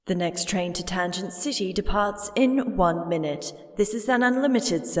The next train to Tangent City departs in 1 minute. This is an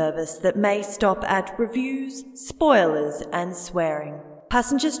unlimited service that may stop at reviews, spoilers, and swearing.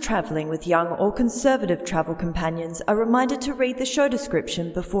 Passengers travelling with young or conservative travel companions are reminded to read the show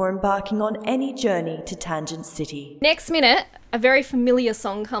description before embarking on any journey to Tangent City. Next minute, a very familiar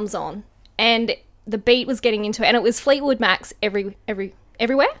song comes on, and the beat was getting into it, and it was Fleetwood Mac's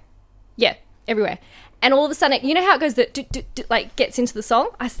everywhere? Yeah, everywhere. And all of a sudden, you know how it goes that like gets into the song?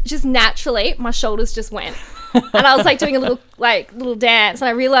 Just naturally, my shoulders just went. And I was like doing a little dance, and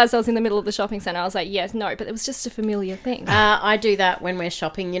I realised I was in the middle of the shopping centre. I was like, yes, no, but it was just a familiar thing. I do that when we're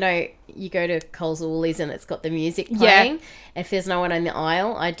shopping. You know, you go to Coles or Woolies and it's got the music playing. Yeah. If there's no one in the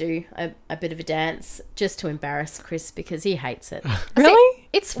aisle, I do a bit of a dance just to embarrass Chris because he hates it. Really?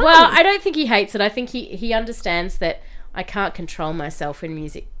 It's fun. Well, I don't think he hates it. I think he understands that I can't control myself when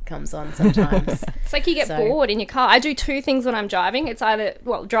music comes on sometimes. It's like you get bored in your car. I do two things when I'm driving. It's either,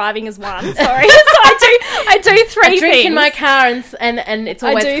 driving is one, sorry. So I do three things. I drink in my car and it's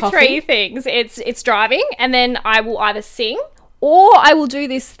always coffee. I do three things. It's driving, and then I will either sing, or I will do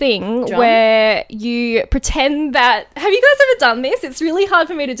this thing where you pretend that... Have you guys ever done this? It's really hard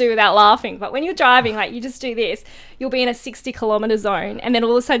for me to do without laughing, but when you're driving, like, you just do this. You'll be in a 60-kilometre zone, and then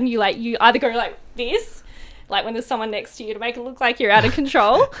all of a sudden you either go like this, like when there's someone next to you, to make it look like you're out of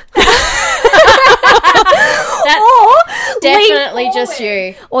control. That's definitely just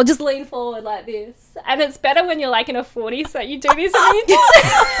you. Or just lean forward like this. And it's better when you're like in a 40, so you do this and you do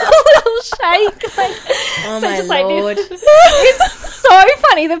a little shake. Like, oh, so my just Lord. Like this. It's so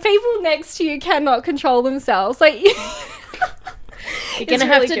funny. The people next to you cannot control themselves. Like... You're going to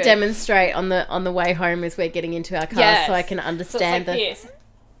have to demonstrate on the way home as we're getting into our cars so I can understand so it's like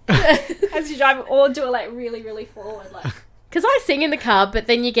as you drive, or do it like really, really forward, like. Because I sing in the car, but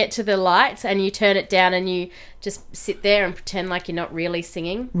then you get to the lights and you turn it down and you just sit there and pretend like you're not really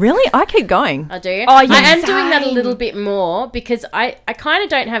singing. Really? I keep going. I do. Oh, yeah. I am doing that a little bit more because I kind of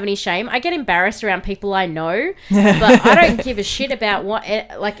don't have any shame. I get embarrassed around people I know, but I don't give a shit about what...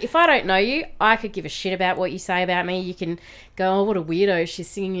 Like, if I don't know you, I could give a shit about what you say about me. You can go, oh, what a weirdo, she's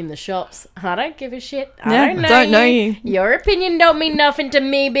singing in the shops. I don't give a shit. I don't know you. Your opinion don't mean nothing to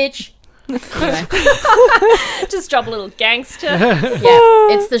me, bitch. Anyway. Just drop a little gangster.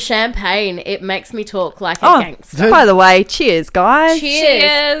 Yeah, it's the champagne. It makes me talk like a gangster. By the way, cheers, guys.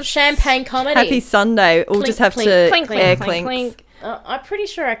 Cheers. Champagne comedy. Happy Sunday. We'll just have to clink, air clink, clink. I'm pretty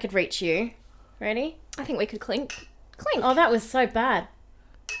sure I could reach you. Ready? I think we could clink. Clink. Oh, that was so bad.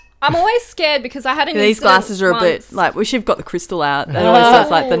 I'm always scared because I had an These glasses are a bit like, we should have got the crystal out. That always does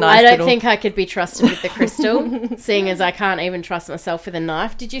like the nice I don't think I could be trusted with the crystal, seeing as I can't even trust myself with a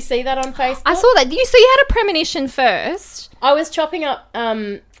knife. Did you see that on Facebook? I saw that. You had a premonition first. I was chopping up,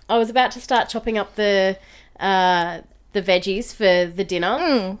 I was about to start chopping up the veggies for the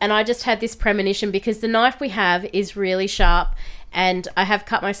dinner, and I just had this premonition because the knife we have is really sharp, and I have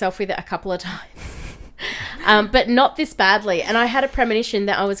cut myself with it a couple of times. But not this badly. And I had a premonition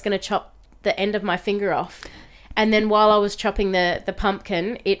that I was going to chop the end of my finger off. And then while I was chopping the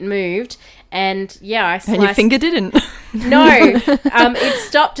pumpkin, it moved. And I sliced... And your finger didn't? No. It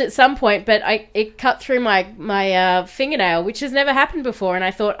stopped at some point, but it cut through my fingernail, which has never happened before. And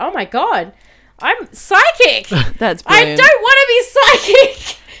I thought, oh my God, I'm psychic. That's brilliant. I don't want to be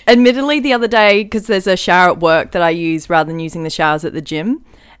psychic. Admittedly, the other day, because there's a shower at work that I use rather than using the showers at the gym,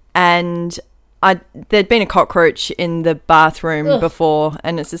 and... there'd been a cockroach in the bathroom before,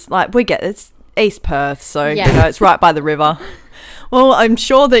 and it's just like, it's East Perth, so you know, it's right by the river. Well, I'm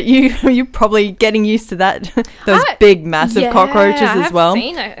sure that you're probably getting used to that. Those big, massive cockroaches as well.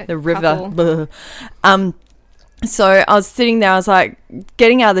 Seen the river. So I was sitting there, I was like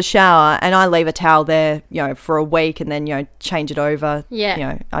getting out of the shower, and I leave a towel there, you know, for a week, and then, you know, change it over. Yeah. You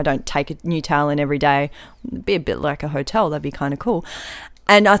know, I don't take a new towel in every day. It'd be a bit like a hotel. That'd be kind of cool.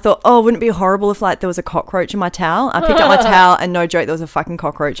 And I thought, wouldn't it be horrible if, like, there was a cockroach in my towel? I picked up my towel, and no joke, there was a fucking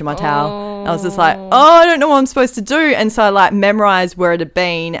cockroach in my towel. I was just like, I don't know what I'm supposed to do. And so I, like, memorised where it had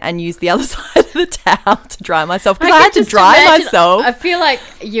been and used the other side of the towel to dry myself. Because I had to dry myself. I feel like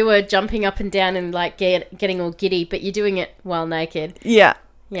you were jumping up and down and, like, getting all giddy, but you're doing it while naked. Yeah.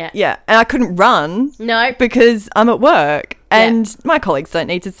 Yeah. And I couldn't run. No. Because I'm at work. And my colleagues don't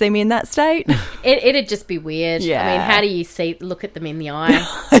need to see me in that state. It'd just be weird. Yeah. I mean, how do you look at them in the eye?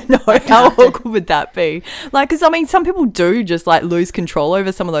 I know. How awkward would that be? Like, because, I mean, some people do just, like, lose control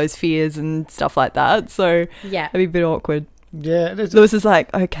over some of those fears and stuff like that. So, it'd be a bit awkward. Yeah. Lewis is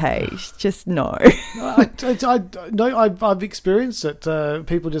like, okay, just no. I've experienced it.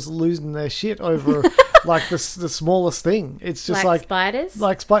 People just losing their shit over like the smallest thing. It's just Like like spiders?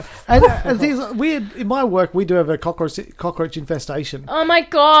 Like spider. And things weird. In my work, we do have a cockroach infestation. Oh my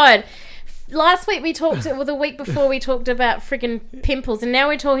god. Last week we talked, well, the week before we talked about friggin' pimples, and now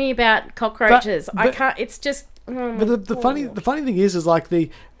we're talking about cockroaches. I but- can't, it's just... Oh But the funny thing is like they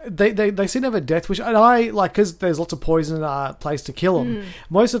seem to have a death wish, and I like because there's lots of poison in our place to kill them.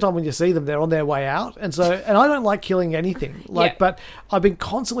 Most of the time when you see them, they're on their way out, and I don't like killing anything. Like, Yeah. but I've been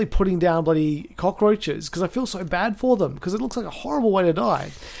constantly putting down bloody cockroaches because I feel so bad for them because it looks like a horrible way to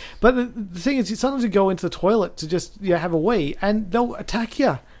die. But the thing is, sometimes you go into the toilet to just have a wee, and they'll attack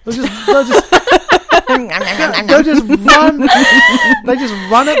you. They'll just run. They just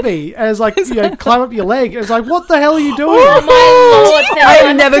run at me as like climb up your leg. It's like, what the hell are you doing? my lord.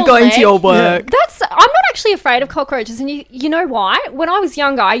 I'm never going to your work. I'm not actually afraid of cockroaches, and you know why? When I was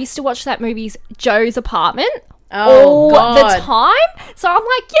younger, I used to watch that movie Joe's Apartment all God. the time. So I'm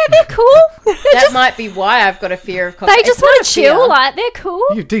like, yeah, they're cool. That might be why I've got a fear of cockroaches. They just want to chill, like they're cool.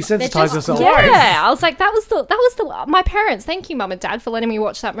 You desensitize yourself. Yeah, I was like, that was the my parents. Thank you, mum and dad, for letting me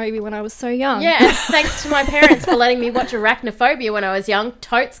watch that movie when I was so young. Yeah, and thanks to my parents for letting me watch Arachnophobia when I was young.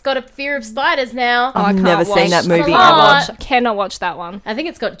 Tote's got a fear of spiders now. I I've can't never watch seen that movie lot. ever. Cannot watch that one. I think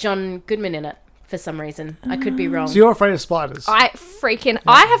it's got John Goodman in it for some reason. I could be wrong. So you're afraid of spiders? I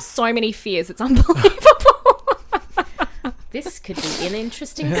have so many fears. It's unbelievable. This could be an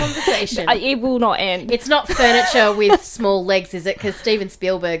interesting conversation. It will not end. It's not furniture with small legs, is it? Because Steven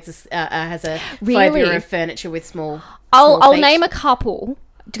Spielberg has a Really? phobia of furniture with small I'll feet. name a couple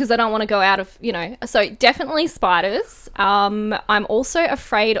because I don't want to go out of, so definitely spiders. I'm also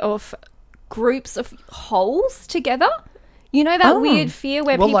afraid of groups of holes together. You know that weird fear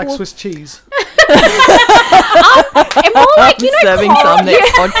where well, people... like Swiss cheese. and more like, Serving coral- some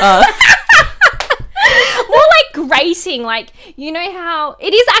next podcast. more like grating, like, you know how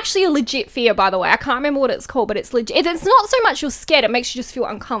it is actually a legit fear, by the way. I can't remember what it's called, but it's legit. It's not so much you're scared, it makes you just feel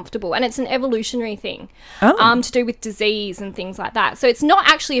uncomfortable, and it's an evolutionary thing to do with disease and things like that. So it's not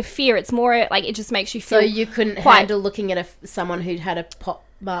actually a fear, it's more like it just makes you So feel you couldn't quite- handle looking at someone who'd had a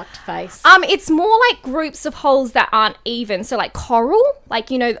pock-marked face? It's more like groups of holes that aren't even. So like coral, like,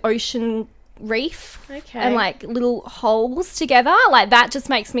 the ocean reef, Okay. and like little holes together, like that just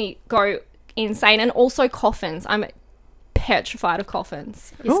makes me go insane. And also coffins. I'm petrified of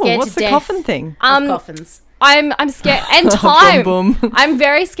coffins. You're Ooh, scared what's to the death coffin thing? of coffins. I'm scared, and time. Boom, boom. I'm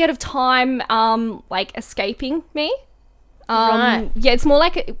very scared of time, like escaping me. Right. Yeah, it's more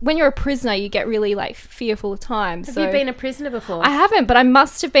like when you're a prisoner, you get really like fearful of time. Have you been a prisoner before? I haven't, but I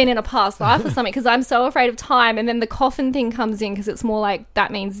must have been in a past life or something because I'm so afraid of time. And then the coffin thing comes in because it's more like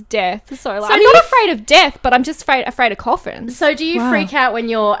that means death. So like, So I'm do not you afraid of death, but I'm just afraid of coffins. So do you Wow. freak out when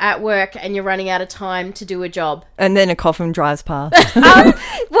you're at work and you're running out of time to do a job? And then a coffin drives past. Well,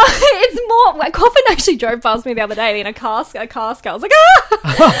 it's more like coffin actually drove past me the other day in a casket. I was like,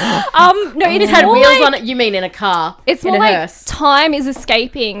 ah. No, It it's had more wheels like, on it. You mean in a car? It's in more a like hearse. time is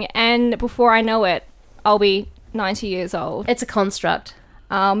escaping, and before I know it, I'll be 90 years old. It's a construct.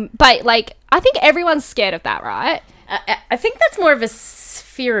 But like, I think everyone's scared of that, right? I think that's more of a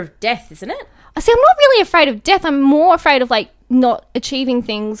fear of death, isn't it? See, I'm not really afraid of death. I'm more afraid of like not achieving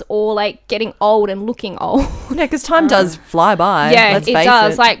things or like getting old and looking old. Yeah, because time does fly by. Yeah, let's it face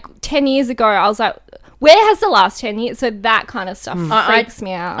does. It. Like 10 years ago, I was like, where has the last 10 years? So that kind of stuff freaks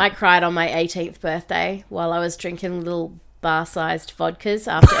me out. I cried on my 18th birthday while I was drinking little bar-sized vodkas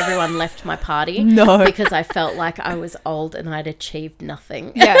after everyone left my party. No. Because I felt like I was old and I'd achieved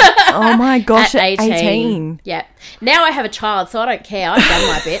nothing. yeah. Oh my gosh, At at 18. Yeah. Now I have a child, so I don't care. I've done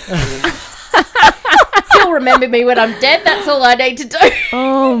my bit. He'll remember me when I'm dead. That's all I need to do.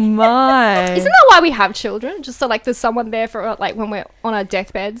 Oh my. Isn't that why we have children? Just so like there's someone there for like when we're on our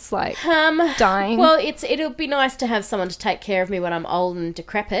deathbeds, like dying. Well, it'll be nice to have someone to take care of me when I'm old and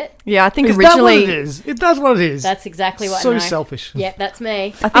decrepit. Yeah, I think Is that what it originally. is? It does what it is. That's exactly what. so no. selfish. Yep, that's me.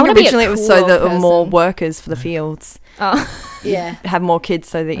 I think wanna be a originally it was so cool that there were more person. workers for the fields. Yeah. Have more kids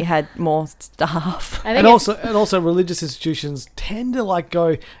so that you had more staff. I think And it's- also religious institutions tend to like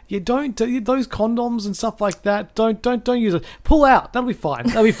go, you don't those condoms and stuff like that. Don't use it. Pull out. That'll be fine.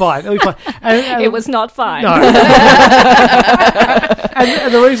 That'll be fine. And it was not fine. no.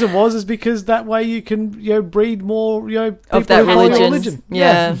 and the reason is because that way you can breed more people Of that who follow the religion.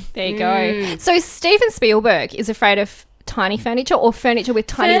 Yeah. There you go. So Steven Spielberg is afraid of tiny furniture or furniture with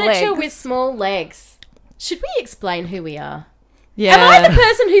tiny furniture legs. with small legs. Should we explain who we are? Yeah. Am I the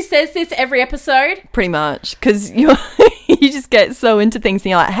person who says this every episode? Pretty much. Because you're you just get so into things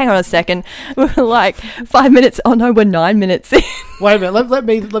and you're like, hang on a second, we're like 5 minutes. Oh no, we're 9 minutes in. Wait a minute. Let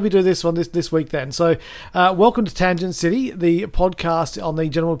me do this one this week then. So, welcome to Tangent City, the podcast on the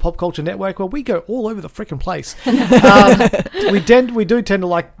General Pop Culture Network, where we go all over the freaking place. We do tend to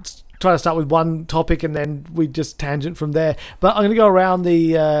like try to start with one topic and then we just tangent from there. But I'm going to go around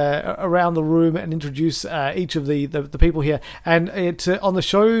the room and introduce each of the people here. And on the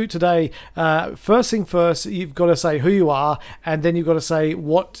show today, first thing first, you've got to say who you are, and then you've got to say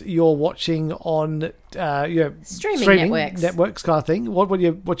what you're watching on streaming networks kind of thing. What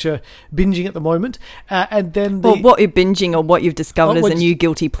you're binging at the moment, and then what you're binging or what you've discovered as a new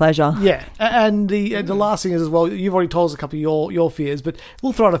guilty pleasure. Yeah, and the last thing is as well. You've already told us a couple of your fears, but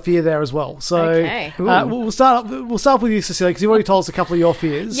we'll throw out a fear there as well. So okay. We'll start with you, Cecilia, because you've already told us a couple of your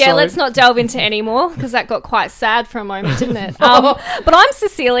fears. Yeah, so. let's not delve into any more because that got quite sad for a moment, didn't it? But I'm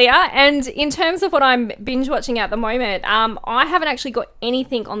Cecilia, and in terms of what I'm binge watching at the moment, I haven't actually got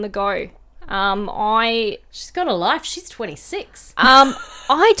anything on the go. She's got a life. She's 26.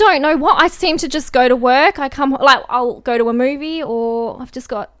 I don't know what. I seem to just go to work. I'll go to a movie, or I've just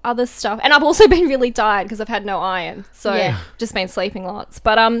got other stuff. And I've also been really tired because I've had no iron. So just been sleeping lots.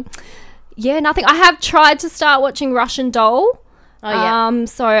 But nothing. I have tried to start watching Russian Doll. Oh yeah.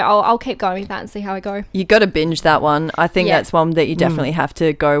 So I'll keep going with that and see how I go. You got to binge that one. I think that's one that you definitely have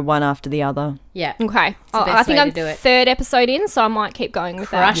to go one after the other. Yeah. Okay. the best I think way I'm to do it. third episode in, so I might keep going with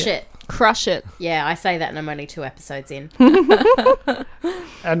that. Crush it. it. Yeah, I say that and I'm only 2 episodes in.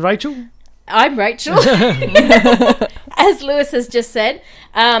 And Rachel? I'm Rachel, as Lewis has just said.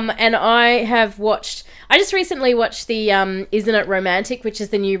 And I just recently watched the Isn't It Romantic, which is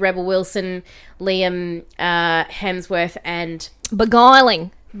the new Rebel Wilson, Liam Hemsworth and...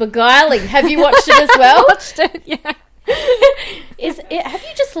 Beguiling. Have you watched it as well? Watched it, yeah. Have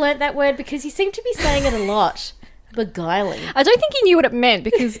you just learnt that word? Because you seem to be saying it a lot. Beguiling. I don't think he knew what it meant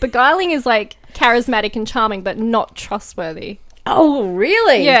because beguiling is like charismatic and charming, but not trustworthy. Oh,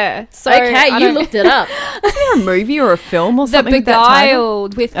 really? Yeah. So okay, you looked it up. Isn't there a movie or a film or The something?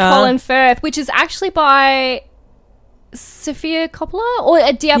 Beguiled with Colin Firth, which is actually by Sofia Coppola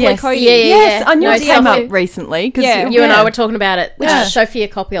or Diablo Cody. Yes, I knew No, it came up recently because You and I were talking about it. Sofia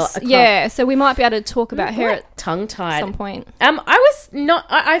Coppola. Yeah, so we might be able to talk about her at tongue-tied. some point.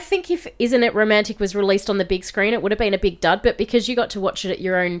 I think if Isn't It Romantic was released on the big screen, it would have been a big dud, but because you got to watch it at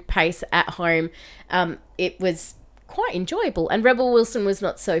your own pace at home, it was quite enjoyable. And Rebel Wilson was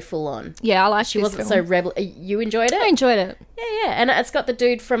not so full on. Yeah, I like She wasn't so rebel. You enjoyed it? I enjoyed it. Yeah. And it's got the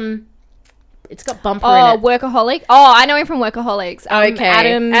dude from... It's got Bumper in it. Workaholic. Oh, I know him from Workaholics. Okay.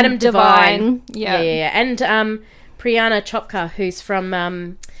 Adam Devine. Yeah. And Priyana Chopra, who's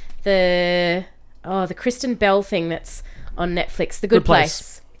from the Kristen Bell thing that's on Netflix, The Good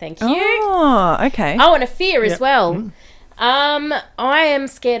Place. Thank you. Oh, okay. Oh, and a fear as well. I am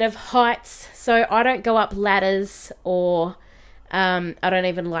scared of heights, so I don't go up ladders or I don't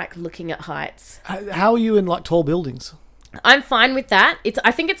even like looking at heights. How are you in like tall buildings? I'm fine with that.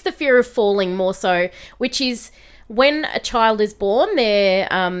 I think it's the fear of falling more so, which is when a child is born, they're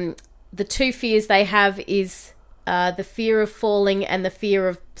the 2 fears they have is the fear of falling and the fear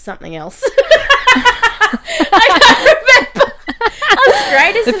of something else. I can't remember. That's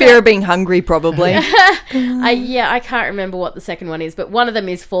great, isn't The fear of being hungry, probably. I can't remember what the second one is, but one of them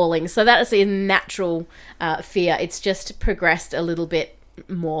is falling. So that is a natural fear. It's just progressed a little bit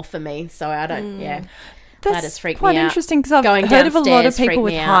more for me. So I don't, That's freaked quite me out. interesting because I've Going heard of a lot of downstairs people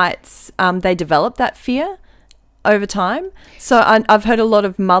with freaked me out. heights. They develop that fear over time. So I've heard a lot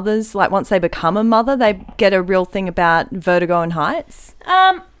of mothers, like once they become a mother, they get a real thing about vertigo and heights.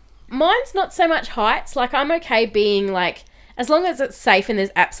 Mine's not so much heights. Like, I'm okay being like, as long as it's safe and there's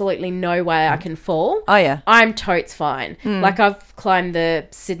absolutely no way I can fall. Oh, yeah. I'm totes fine. Like, I've climbed the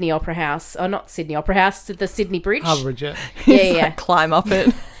Sydney Opera House, or not Sydney Opera House, the Sydney Bridge. Harbour Bridge, yeah. Yeah. Like, climb up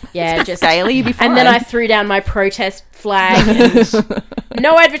it. Yeah, just Scaly, you'd be fine. And then I threw down my protest flag and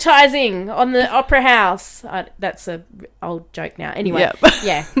no advertising on the Opera House. That's a old joke now. Anyway, Yep.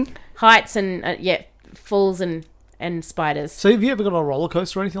 yeah, heights and falls and spiders. So have you ever gone on a roller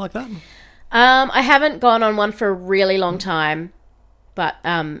coaster or anything like that? I haven't gone on one for a really long time, but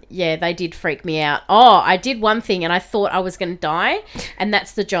they did freak me out. Oh, I did one thing and I thought I was going to die, and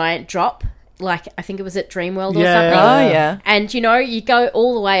that's the giant drop. Like, I think it was at Dreamworld or something. Oh, yeah. And, you go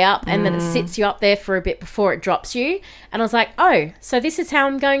all the way up and then it sits you up there for a bit before it drops you. And I was like, oh, so this is how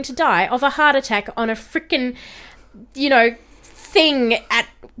I'm going to die, of a heart attack on a freaking, thing at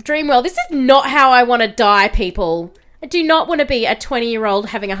Dreamworld. This is not how I want to die, people. I do not want to be a 20-year-old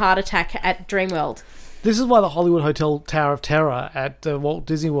having a heart attack at Dreamworld. This is why the Hollywood Hotel Tower of Terror at Walt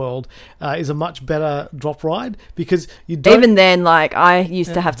Disney World is a much better drop ride, because you don't... Even then, like, I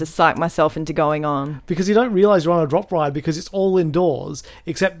used to have to psych myself into going on. Because you don't realise you're on a drop ride because it's all indoors,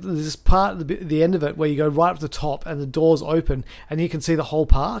 except there's this part at the end of it where you go right up to the top and the doors open and you can see the whole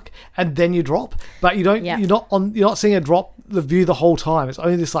park, and then you drop. But you don't. Yeah. You're not seeing a drop the view the whole time. It's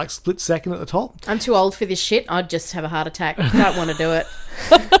only this like split second at the top. I'm too old for this shit. I'd just have a heart attack. Don't want to do it.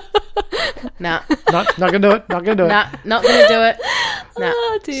 Nah. Not gonna do it. Not gonna do it. Nah, not going to do it. Nah.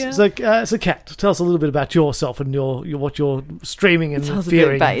 Oh, dear. So, Kat, tell us a little bit about yourself and your what you're streaming and Tell us a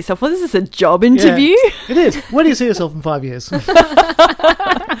fearing. bit about yourself. What is this, a job interview? Yeah, it is. Where do you see yourself in 5 years? Probably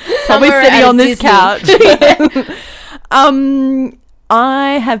Somewhere sitting at on this Disney. couch.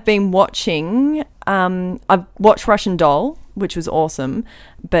 I have been watching. I've watched Russian Doll, which was awesome,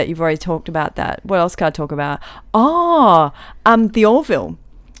 but you've already talked about that. What else can I talk about? The Orville.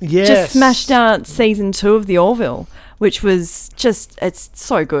 Yes. Just smashed out season 2 of The Orville, which was just, it's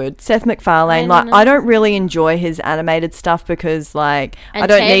so good. Seth MacFarlane, I don't really enjoy his animated stuff because, like, And I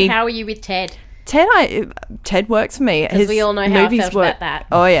don't Ted, need... how are you with Ted? Ted works for me. Because we all know how I felt about that.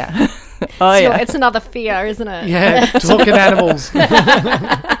 Oh, yeah. Oh, So yeah. it's another fear, isn't it? Yeah, talking animals.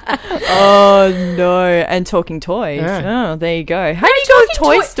 Oh, no. And talking toys. Yeah. Oh, there you go. How do you go with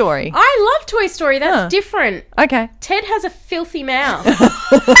talking Toy toy- Story? I love Toy Story. That's Huh. different. Okay. Ted has a filthy mouth. He's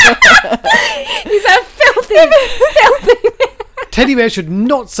a filthy. Teddy bear should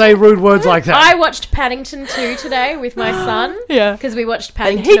not say rude words like that. I watched Paddington 2 today with my son. Yeah. Because we watched And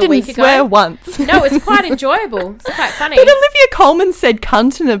Paddington he a week didn't ago. swear once. No, it's quite enjoyable. It's quite funny. But Olivia Colman said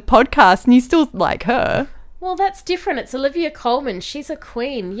cunt in a podcast and you still like her. Well, that's different. It's Olivia Colman. She's a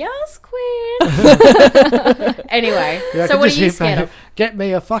queen. Yes, queen. Anyway, Yeah, I so can what are just you hear scared that. of? Get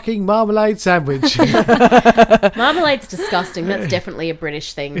me a fucking marmalade sandwich. Marmalade's disgusting. That's definitely a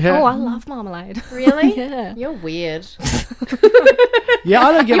British thing. Yeah. Oh, I love marmalade. Really? Yeah. You're weird. Yeah,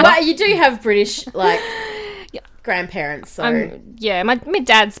 I don't get You do have British, like, grandparents, so... Yeah, my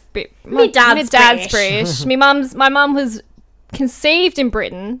dad's My dad's British. My mum was conceived in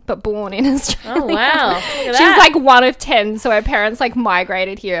Britain but born in Australia. Oh, wow. Look at She was that. like one of 10, so her parents like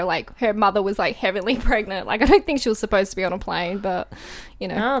migrated here. Like her mother was like heavily pregnant. Like I don't think she was supposed to be on a plane, but you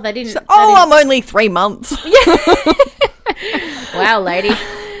know. Oh, they didn't... I'm only 3 months. Wow, lady.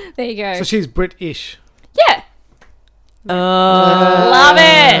 There you go. So she's British. Yeah. Love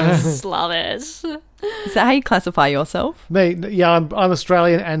it. Love it. Is that how you classify yourself? Me, yeah, I'm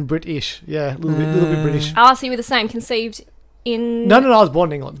Australian and British. Yeah, a little bit British. Oh, so you were the same. Conceived in... No, I was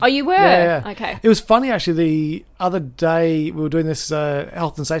born in England. Oh, you were? Yeah. Okay. It was funny, actually. The other day, we were doing this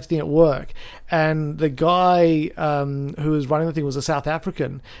health and safety thing at work, and the guy who was running the thing was a South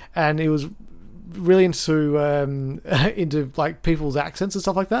African, and he was really into like people's accents and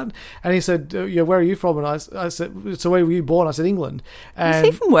stuff like that. And he said, "Yeah, where are you from?" And I said, "So where were you born?" I said, "England." And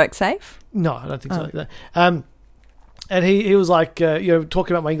Is he from WorkSafe? no, I don't think so. Like that. And he was like,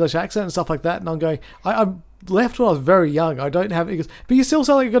 talking about my English accent and stuff like that. And I'm going, I'm left when I was very young. I don't have. He goes, but you still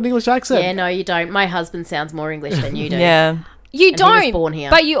sound like you've got an English accent. Yeah, no, you don't. My husband sounds more English than you do. Yeah. You And he was don't, born here.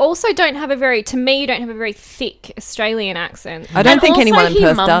 but you also don't have a very, to me, you don't have a very thick Australian accent. I don't And think also anyone in he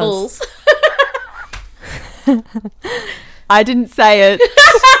Perth mumbles. does. I didn't say it.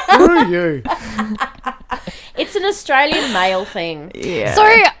 Screw you. It's an Australian male thing. Yeah. So,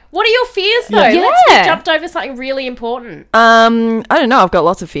 What are your fears, though? Yeah. Let's we jumped over something really important. I don't know. I've got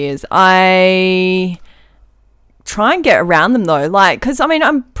lots of fears. I try and get around them though, like, because I mean,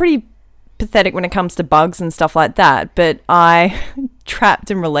 I'm pretty pathetic when it comes to bugs and stuff like that. But I trapped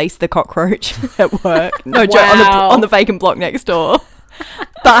and released the cockroach at work. No joke, Wow. on the vacant block next door.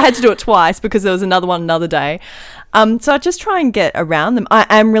 But I had to do it twice because there was another one another day. So I just try and get around them. I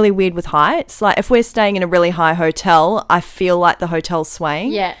am really weird with heights. Like if we're staying in a really high hotel, I feel like the hotel's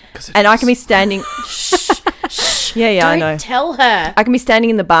swaying. Yeah. And I can be standing. Shh. Yeah, I know. Don't tell her. I can be standing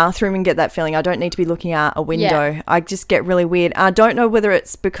in the bathroom and get that feeling. I don't need to be looking out a window. Yeah. I just get really weird. I don't know whether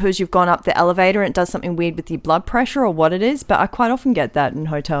it's because you've gone up the elevator and it does something weird with your blood pressure or what it is, but I quite often get that in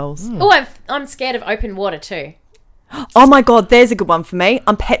hotels. Oh, I'm scared of open water too. Oh my God, there's a good one for me.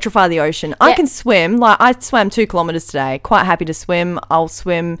 I'm petrified of the ocean. I Yeah. can swim. Like I swam 2 kilometers today. Quite happy to swim. I'll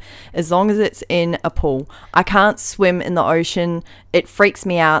swim as long as it's in a pool. I can't swim in the ocean. It freaks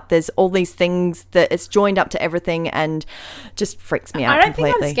me out. There's all these things that it's joined up to everything and just freaks me out I don't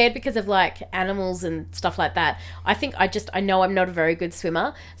completely. think I'm scared because of like animals and stuff like that. I think I know I'm not a very good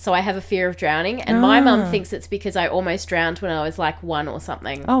swimmer, so I have a fear of drowning. And my mum thinks it's because I almost drowned when I was like 1 or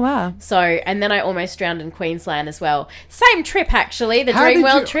something. Oh wow. So, and then I almost drowned in Queensland as well. Same trip, actually, the How did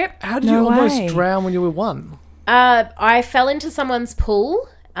Dreamworld you- trip. How did No you almost way. drown when you were 1? I fell into someone's pool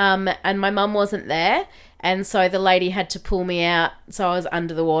and my mum wasn't there. And so the lady had to pull me out, so I was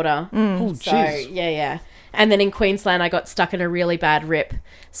under the water. Oh, So, jeez. yeah. And then in Queensland, I got stuck in a really bad rip.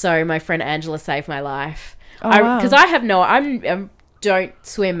 So my friend Angela saved my life. wow. Because I have don't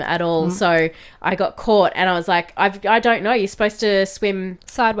swim at all. So I got caught and I was like, I don't know. You're supposed to swim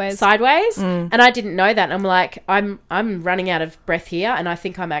Sideways. and I didn't know that. And I'm like, I'm running out of breath here, and I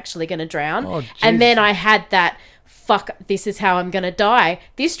think I'm actually going to drown. Oh, and then jeez. I had that, fuck, this is how I'm going to die.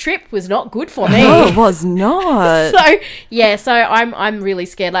 This trip was not good for me. No, it was not. So I'm really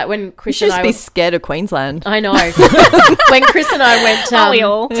scared. Like when You Chris should and just I be scared of Queensland. I know. When Chris and I went Aren't we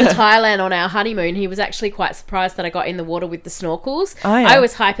all? to Thailand on our honeymoon, he was actually quite surprised that I got in the water with the snorkels. Oh, yeah. I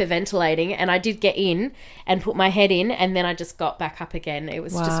was hyperventilating, and I did get in and put my head in, and then I just got back up again. It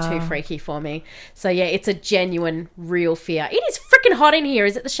was just too Wow. freaky for me. So yeah, it's a genuine, real fear. It is freaking hot in here.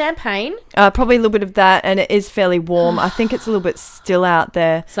 Is it the champagne? Probably a little bit of that, and it is fairly warm. I think it's a little bit still out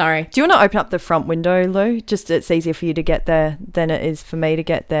there. Sorry. Do you want to open up the front window, Lou? Just it's easier for you to get there than it is for me to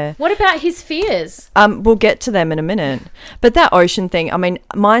get there. What about his fears? We'll get to them in a minute. But that ocean thing, I mean,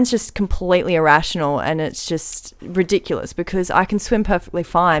 mine's just completely irrational, and it's just ridiculous because I can swim perfectly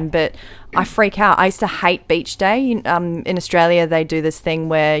fine, but I freak out. I used to hate beach day. In Australia, they do this thing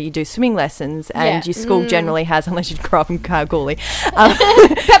where you do swimming lessons, and Yeah. your school generally has, unless you grow up in Kalgoorlie.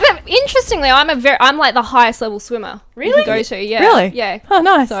 But interestingly, I'm like the highest level swimmer. You Really? can go to, yeah. Really? Yeah. Oh,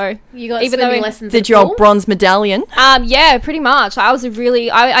 nice. So You got Even though swimming we- lessons Did at your pool? bronze medallion? yeah, pretty much. I was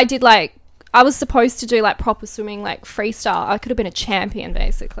I did like, I was supposed to do like proper swimming, like freestyle. I could have been a champion,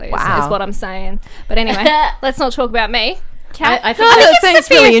 basically. Wow. Is what I'm saying. But anyway, let's not talk about me. Kat? I No, think that thing's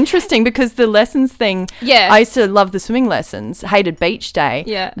really interesting because the lessons thing, Yeah. I used to love the swimming lessons, hated beach day,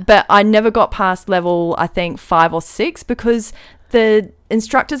 Yeah. but I never got past level, I think, 5 or 6 because the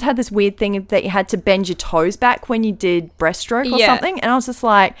instructors had this weird thing that you had to bend your toes back when you did breaststroke or Yeah. something, and I was just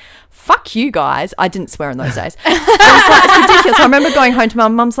like, fuck you guys. I didn't swear in those days. I was like, it's ridiculous. I remember going home to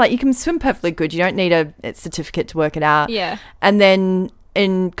mum's like, you can swim perfectly good, you don't need a certificate to work it out. Yeah. And then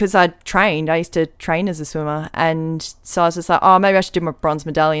because I used to train as a swimmer, and so I was just like, oh, maybe I should do my bronze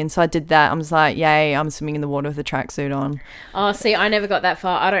medallion. So I did that. I was like, yay, I'm swimming in the water with a tracksuit on. Oh, see, I never got that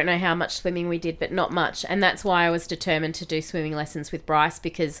far. I don't know how much swimming we did, but not much. And that's why I was determined to do swimming lessons with Bryce,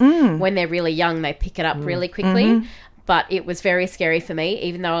 because when they're really young, they pick it up really quickly. But it was very scary for me,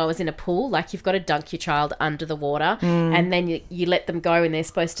 even though I was in a pool. Like, you've got to dunk your child under the water, and then you let them go, and they're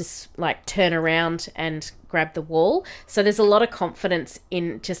supposed to, like, turn around and grab the wall. So there's a lot of confidence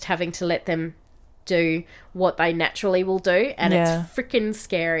in just having to let them do what they naturally will do, and Yeah. it's freaking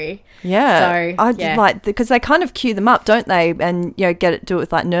scary. Yeah. So, I yeah. like, because they kind of cue them up, don't they? And, do it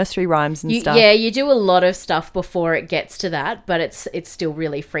with like nursery rhymes and stuff. Yeah, you do a lot of stuff before it gets to that, but it's still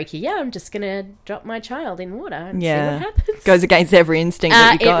really freaky. Yeah, I'm just going to drop my child in water and see what happens. Goes against every instinct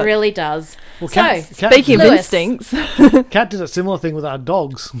that you got. It really does. Well, So, Speaking of Lewis. instincts. Kat did a similar thing with our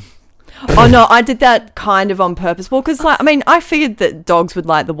dogs. Oh no, I did that kind of on purpose. Well, because I figured that dogs would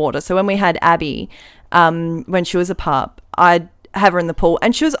like the water. So when we had Abby, when she was a pup, I'd have her in the pool,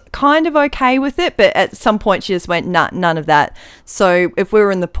 and she was kind of okay with it. But at some point, she just went, nah, none of that. So if we were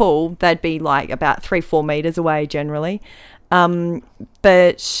in the pool, they'd be like about 3-4 meters away generally.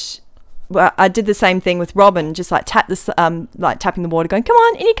 But well, I did the same thing with Robin, just like tapping the water, going, come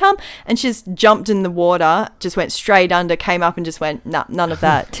on, in you come. And she just jumped in the water, just went straight under, came up and just went, nah, none of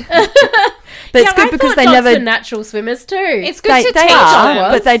that. But it's good I because thought they dogs never, are natural swimmers too. It's good they to teach are,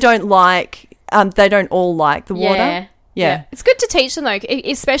 them. but they don't like, they don't all like the water. Yeah. Yeah. It's good to teach them though,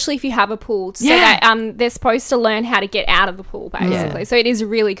 especially if you have a pool, so Yeah. that they're supposed to learn how to get out of the pool, basically. Yeah. So it is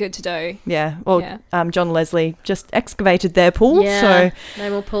really good to do. Yeah. Well, Yeah. John Leslie just excavated their pool. Yeah, So, no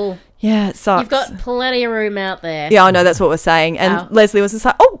more pool. yeah, it sucks. You've got plenty of room out there. Yeah, I know, that's what we're saying. And Wow. Leslie was just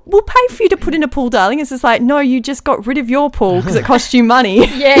like, oh, we'll pay for you to put in a pool, darling. It's just like, no, you just got rid of your pool because it cost you money.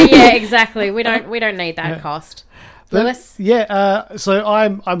 yeah, exactly. We don't need that cost. But, Lewis? Yeah, so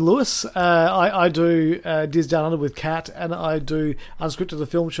I'm Lewis. I do Diz Down Under with Kat, and I do Unscripted the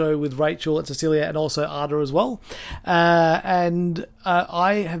Film Show with Rachel and Cecilia, and also Ada as well. And we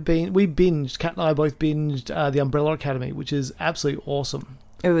binged, Kat and I both binged The Umbrella Academy, which is absolutely awesome.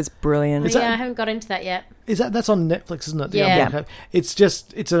 It was brilliant. Is Yeah, that- I haven't got into that yet. That's on Netflix, isn't it? The Yeah. Umbrella Academy.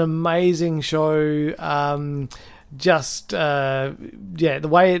 It's an amazing show. The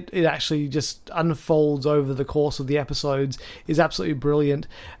way it actually just unfolds over the course of the episodes is absolutely brilliant.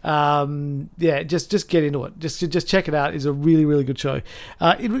 Just get into it. Just check it out. It's a really, really good show.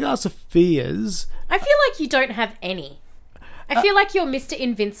 In regards to fears, I feel like you don't have any. I feel like you're Mr.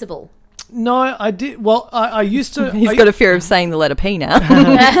 Invincible. No, I did. Well, I used to. He's got a fear of saying the letter P now.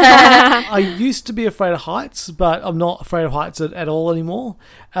 I used to be afraid of heights, but I'm not afraid of heights at all anymore.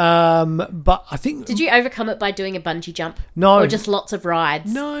 But I think. Did you overcome it by doing a bungee jump? No. Or just lots of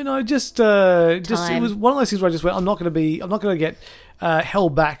rides? No, just it Time. was one of those things where I just went, I'm not going to get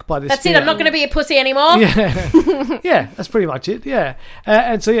held back by this. That's fear. it. I'm not going to be a pussy anymore. Yeah, that's pretty much it. Yeah,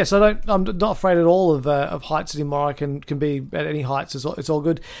 and so I'm not afraid at all of heights anymore. I can be at any heights. It's all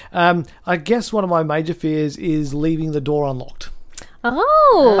good. I guess one of my major fears is leaving the door unlocked.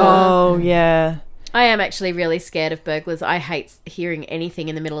 Oh, yeah. I am actually really scared of burglars. I hate hearing anything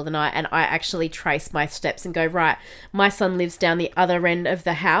in the middle of the night, and I actually trace my steps and go, right, my son lives down the other end of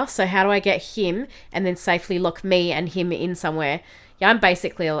the house, so how do I get him and then safely lock me and him in somewhere? Yeah, I'm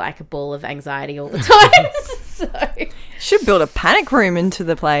basically like a ball of anxiety all the time. Should build a panic room into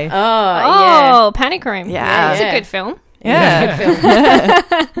the place. Yeah. Panic Room. Yeah. It's a good film. Yeah.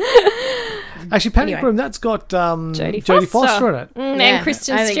 Actually, Panic Anyway. Room, that's got Jodie Jodie Foster. Foster in it. Yeah, And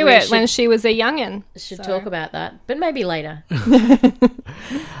Kristen I think we Stewart should- when she was a youngin. Should talk about that, but maybe later.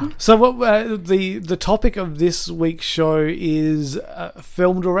 So what the topic of this week's show is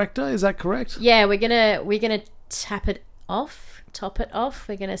film director, is that correct? Yeah, we're gonna top it off.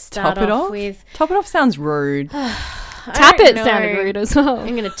 We're gonna start Top it off? with Top it off sounds rude. Tap don't it know. sounded rude as well.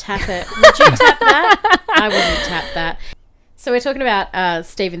 I'm going to tap it. Would you tap that? I wouldn't tap that. So we're talking about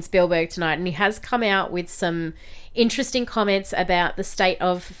Steven Spielberg tonight, and he has come out with some interesting comments about the state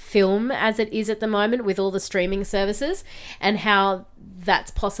of film as it is at the moment with all the streaming services and how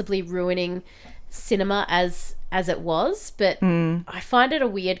that's possibly ruining cinema as it was. But I find it a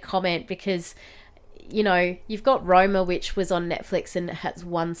weird comment because, you know, you've got Roma, which was on Netflix and has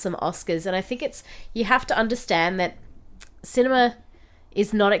won some Oscars, and I think you have to understand that cinema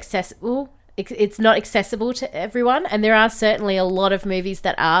is not accessible. It's not accessible to everyone, and there are certainly a lot of movies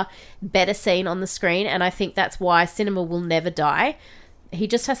that are better seen on the screen, and I think that's why cinema will never die. He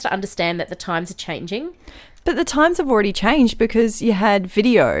just has to understand that the times are changing. But the times have already changed because you had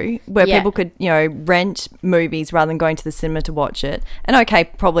video where Yeah. people could, rent movies rather than going to the cinema to watch it. And okay,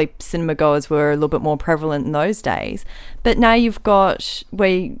 probably cinema goers were a little bit more prevalent in those days. But now you've got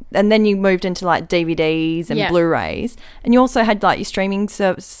and then you moved into like DVDs and Yeah. Blu-rays, and you also had like your streaming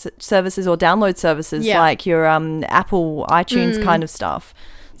services or download services Yeah. like your Apple iTunes kind of stuff.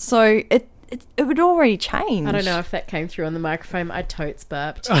 So it would already change. I don't know if that came through on the microphone. I totes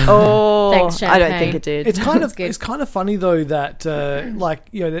burped. Oh, Thanks, I don't Champagne. think it did. It's kind of That's good. it's kind of funny though that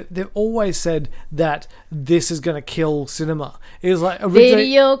they've always said that this is going to kill cinema. It was like originally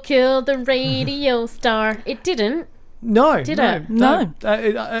Video killed the radio star. It didn't. no, Did no, it? No.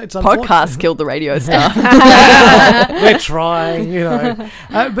 it's Podcast killed the radio star. We're trying,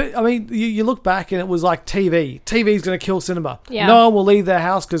 but I mean, you look back and it was like TV. TV's going to kill cinema. Yeah. No one will leave their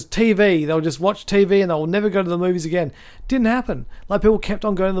house because TV. They'll just watch TV and they'll never go to the movies again. Didn't happen. Like people kept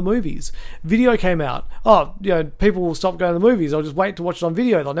on going to the movies. Video came out. Oh, people will stop going to the movies. They'll just wait to watch it on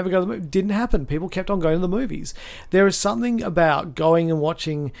video. They'll never go to the movies. Didn't happen. People kept on going to the movies. There is something about going and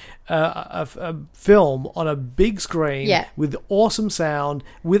watching a film on a big screen Yeah. with awesome sound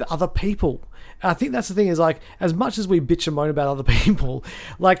with other people. I think that's the thing is like, as much as we bitch and moan about other people,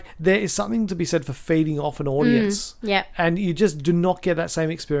 like there is something to be said for feeding off an audience. Yeah. And you just do not get that same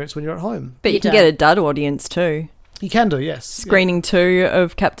experience when you're at home. But you can get a dud audience too. You can do, yes. Screening 2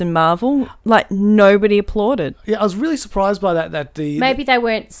 of Captain Marvel, like nobody applauded. Yeah, I was really surprised by that. Maybe they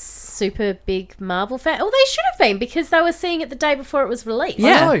weren't super big Marvel fans. Oh, they should have been because they were seeing it the day before it was released.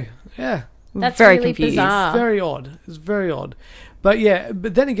 Yeah. I know. Yeah. That's Very really confused. bizarre. It's very odd. It's very odd. But yeah,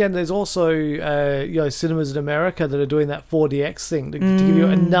 but then again, there's also cinemas in America that are doing that 4DX thing to give you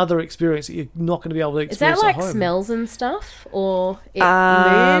another experience that you're not going to be able to Is that experience like at home. smells and stuff, or it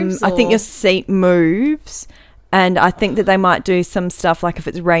moves? I think or- your seat moves, and I think that they might do some stuff like if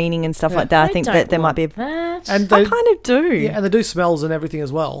it's raining and stuff like that. I think don't that there might want be. that. And I they, kind of do. yeah, and they do smells and everything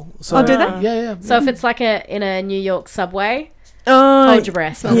as well. So, Oh, do they? Yeah. So if it's like in a New York subway, Oh, hold your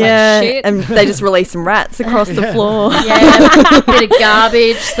breath. Smells yeah, like shit. and they just release some rats across the floor. Yeah, a bit of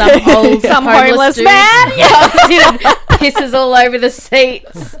garbage, some old, Some homeless homeless dude man. comes in and pisses all over the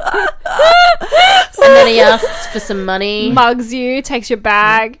seats, and then he asks for some money. Mugs you, takes your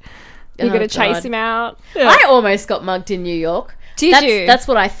bag. You Oh, got to chase God. him out. I almost got mugged in New York. Did you? That's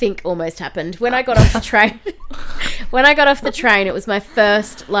what I think almost happened when I got off the train. When I got off the train, it was my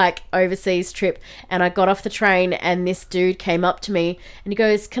first overseas trip, and I got off the train, and this dude came up to me and he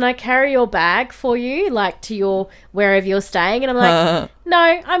goes, "Can I carry your bag for you, to your wherever you're staying?" And I'm like, "No,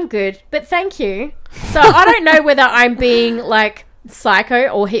 I'm good, but thank you." So I don't know whether I'm being psycho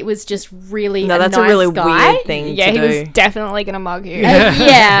or he was just really No, a that's nice a really guy. weird thing Yeah, to he do. was definitely gonna mug you.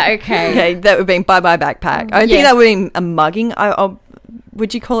 Yeah, okay. Okay, that would have been bye-bye backpack. I Yeah. think that would have been a mugging.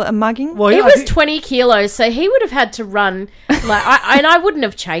 Would you call it a mugging? Well, It yeah, I was think- 20 kilos, so he would have had to run like and I wouldn't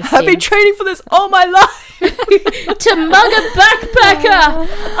have chased I've him been training for this all my life. to mug a backpacker.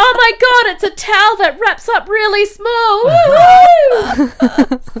 Oh my god, it's a towel that wraps up really small.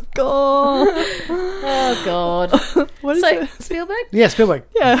 Woo-hoo! God. Oh god. What is So it? Spielberg? Yeah, Spielberg.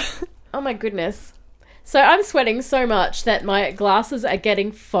 Yeah. Oh my goodness. So I'm sweating so much that my glasses are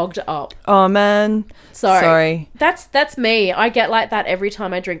getting fogged up. Oh, man. Sorry. That's me. I get like that every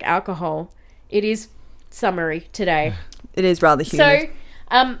time I drink alcohol. It is summery today. It is rather humid.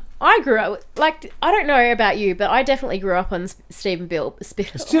 So, I grew up like I don't know about you, but I definitely grew up on Stephen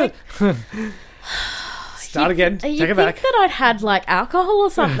Spielberg. Start again. You Take think it back. that I'd had like alcohol or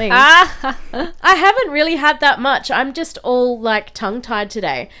something? Ah, I haven't really had that much. I'm just all like tongue-tied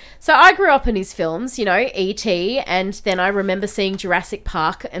today. So I grew up in his films, you know, E.T., and then I remember seeing Jurassic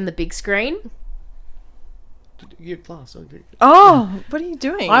Park in the big screen. Your glass. Okay. Oh, what are you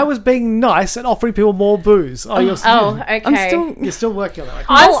doing? I was being nice and offering people more booze. Oh, you're, Oh, okay. I'm still... you're still working on that. Okay.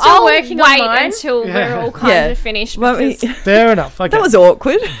 I'm still I'll working on wait mine. until Yeah. we're all kind Yeah. of finished. Well, Because Fair enough. Okay. that was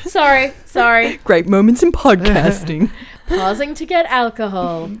awkward. Sorry. Great moments in podcasting. Pausing to get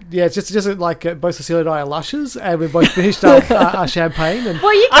alcohol. Yeah, it's just like both Cecilia and I are lushes, and we've both finished our champagne, and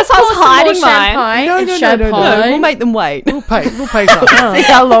Well, you I can was pour some more hiding mine. champagne No, and no, no, no, no. champagne. No, we'll make them wait. we'll pay some. See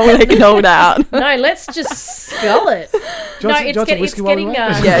how long they can hold out. No, let's just scull it. Do you No, want it's some getting, whiskey while we wait?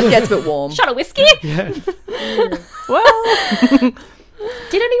 Yeah, it gets a bit warm. shot of whiskey. Well,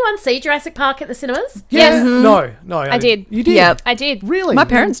 Did anyone see Jurassic Park at the cinemas? Yes. No, I did. You did? Yep. I did. Really? my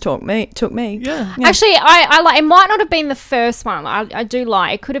parents took me. Yeah. Actually, I like. It might not have been the first one. I do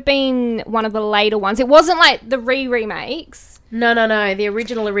lie. It could have been one of the later ones. It wasn't like the remakes. No. The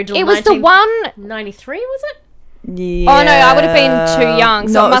original. It was the one. 93, was it? Yeah. Oh, no, I would have been too young,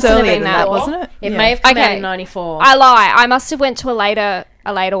 so it it must was have earlier been than that. wasn't it? It Yeah. may have come out Okay. in 94. I lie. I must have went to a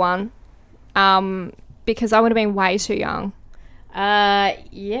later one, because I would have been way too young.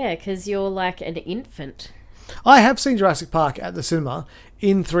 Yeah, because you're like an infant. I have seen Jurassic Park at the cinema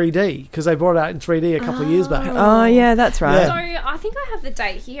in 3D because they brought it out in 3D a couple of years back. Oh, yeah, that's right. So I think I have the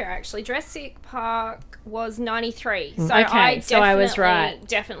date here. Actually, Jurassic Park was 93. So Okay, so I was right.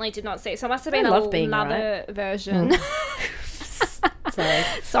 Definitely did not see it. So it must have been I love being another version. Sorry.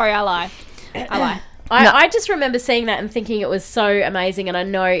 Sorry, I lie. I just remember seeing that and thinking it was so amazing, and I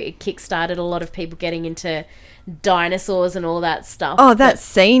know it kickstarted a lot of people getting into dinosaurs and all that stuff. Oh, that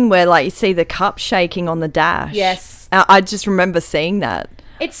scene where like you see the cup shaking on the dash. Yes. I just remember seeing that.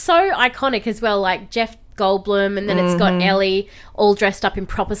 It's so iconic as well, like Jeff Goldblum, and then it's got Ellie all dressed up in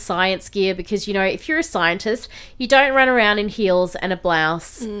proper science gear because, you know, if you're a scientist, you don't run around in heels and a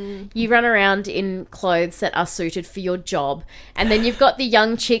blouse. You run around in clothes that are suited for your job. And then you've got the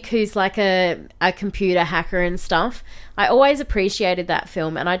young chick who's like a computer hacker and stuff. I always appreciated that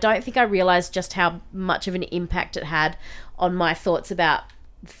film, and I don't think I realised just how much of an impact it had on my thoughts about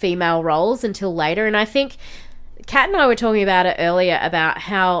female roles until later. And I think Kat and I were talking about it earlier about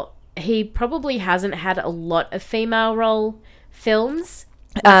how he probably hasn't had a lot of female role films.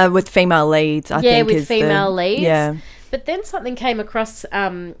 With female leads, I think. With is female leads. Yeah. But then something came across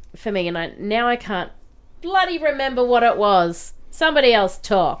for me, and I can't bloody remember what it was. Somebody else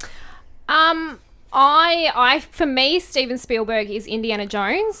talk. I for me, Steven Spielberg is Indiana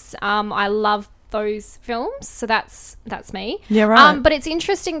Jones. I love those films, so that's me. Yeah, right. But it's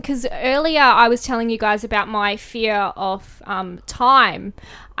interesting because earlier I was telling you guys about my fear of time,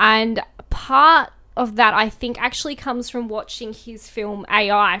 and part of that I think actually comes from watching his film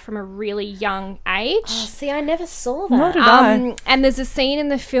AI from a really young age. See, I never saw Nor that. did I. And there's a scene in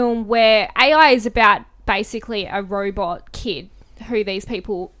the film where AI is about basically a robot kid who these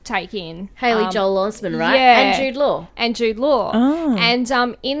people take in. Haley Joel Osment, right? yeah. And Jude Law. And Jude Law. Oh. And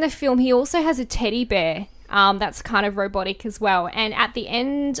in the film, he also has a teddy bear that's kind of robotic as well. And at the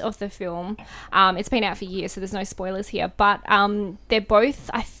end of the film, it's been out for years, so there's no spoilers here, but they're both,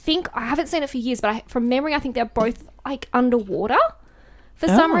 I think, I haven't seen it for years, but from memory, I think they're both like underwater for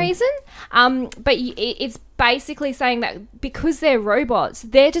some reason. But it's basically saying that because they're robots,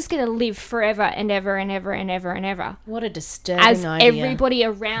 they're just going to live forever and ever and ever and ever and ever. What a disturbing As idea. everybody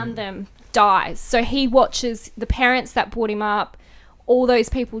around them dies. So he watches the parents that brought him up, all those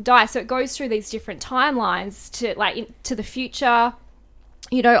people die. So it goes through these different timelines to like to the future,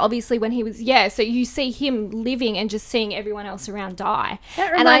 you know, obviously when he was, so you see him living and just seeing everyone else around die.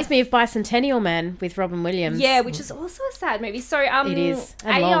 That reminds me of Bicentennial Man with Robin Williams. Yeah, which is also a sad movie. So it is.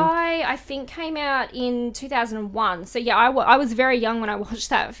 And AI, long. I think, came out in 2001. So yeah, I was very young when I watched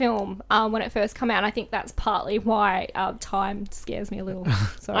that film when it first came out. And I think that's partly why time scares me a little.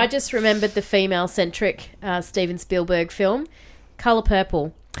 So I just remembered the female-centric Steven Spielberg film, Colour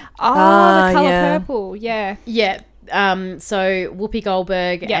Purple. The Colour yeah. Purple, yeah. Yeah. So Whoopi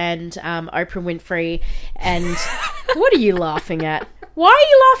Goldberg and Oprah Winfrey. And what are you laughing at? Why are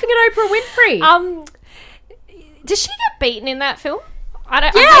you laughing at Oprah Winfrey? Does she get beaten in that film? I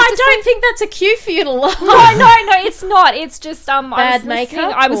don't think that's a cue for you to laugh. No, it's not. It's just Bad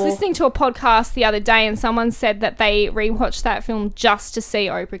makeup. I was listening to a podcast the other day, and someone said that they rewatched that film just to see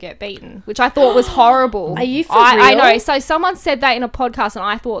Oprah get beaten, which I thought was horrible. Are you for I real? know. So someone said that in a podcast, and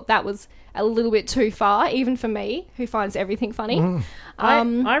I thought that was a little bit too far, even for me, who finds everything funny.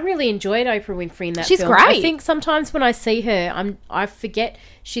 I really enjoyed Oprah Winfrey in that She's film. great. I think sometimes when I see her, I forget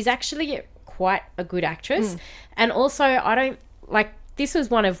she's actually quite a good actress. And also, I don't like. This was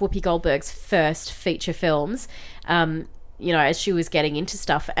one of Whoopi Goldberg's first feature films, you know, as she was getting into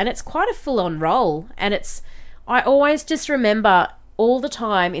stuff. And it's quite a full-on role. And I always just remember all the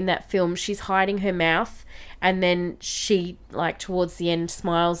time in that film, she's hiding her mouth. And then she, like, towards the end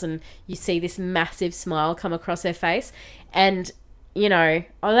smiles and you see this massive smile come across her face. And, you know,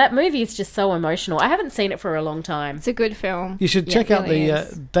 that movie is just so emotional. I haven't seen it for a long time. It's a good film. You should check out really the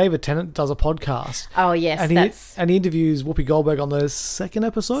is. David Tennant does a podcast. Oh, yes. And he interviews Whoopi Goldberg on the second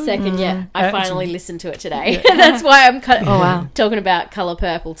episode. Second, yeah. I And finally listened to it today. That's why I'm talking about Colour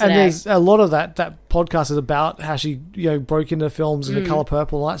Purple today. And there's a lot of that podcast is about how she, you know, broke into films and the Colour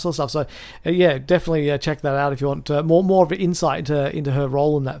Purple and all that sort of stuff. So, yeah, definitely check that out if you want more of an insight into her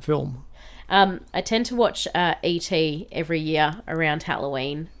role in that film. I tend to watch E.T. every year around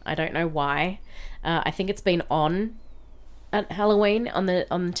Halloween. I don't know why. I think it's been on at Halloween on the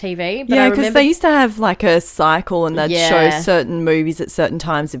TV. But Yeah, I because remember, they used to have like a cycle and they'd show Yeah. certain movies at certain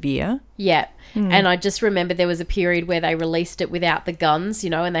times of year. yeah. And I just remember there was a period where they released it without the guns, you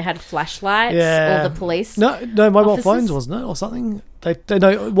know, and they had flashlights Yeah. or the police. No, mobile officers? phones, wasn't it, or something? They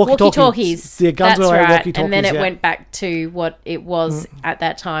know walkie-talkies. Walkie-talkies. Yeah, guns That's were right. walkie-talkies. And then it yeah. went back to what it was at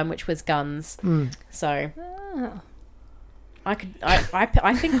that time, which was guns. So I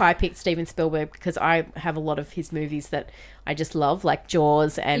think I picked Steven Spielberg because I have a lot of his movies that I just love, like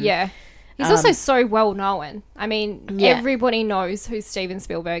Jaws and Yeah. He's also so well known. I mean, Yeah. everybody knows who Steven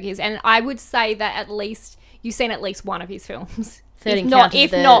Spielberg is, and I would say that at least you've seen at least one of his films. 13 if not,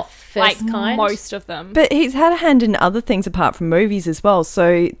 Counters, if not First like Kind. most of them. But he's had a hand in other things apart from movies as well.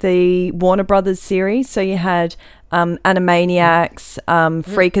 So the Warner Brothers series. So you had Animaniacs,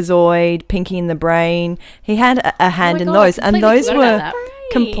 Freakazoid, Pinky and the Brain. He had a hand in God, those, I and completely those forgot were about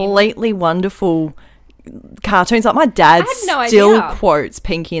completely wonderful cartoons. Like my dad I had no still idea. quotes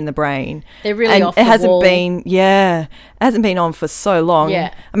Pinky and the Brain. They're really and off it the hasn't wall. been it hasn't been on for so long.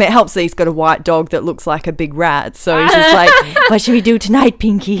 Yeah. I mean, it helps that he's got a white dog that looks like a big rat, so he's just like, what should we do tonight,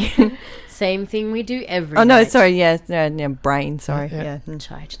 Pinky? Same thing we do every Oh no, night. sorry, brain, sorry. Yeah. Yeah.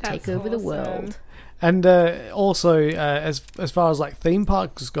 Try to That's take over the awesome. world. And also, as far as like theme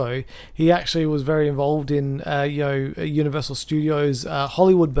parks go, he actually was very involved in Universal Studios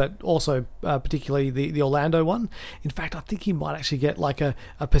Hollywood, but also particularly the Orlando one. In fact, I think he might actually get like a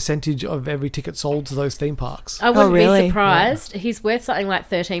percentage of every ticket sold to those theme parks. I wouldn't really? be surprised. He's worth something like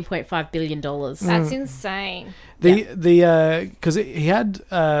 $13.5 billion. That's insane. Because he had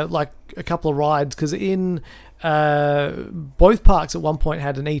like a couple of rides, because in both parks at one point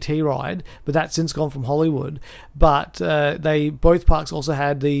had an ET ride, but that's since gone from Hollywood. But both parks also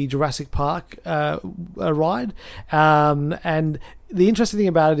had the Jurassic Park ride, and the interesting thing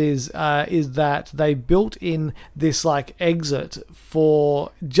about it is that they built in this like exit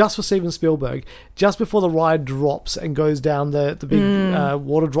just for Steven Spielberg, just before the ride drops and goes down the big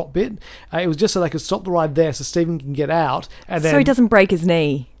water drop bit. It was just so they could stop the ride there, so Steven can get out, and then So he doesn't break his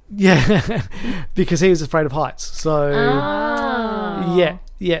knee. yeah, because he was afraid of heights. So yeah.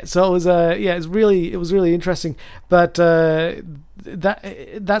 So it was it was really interesting. But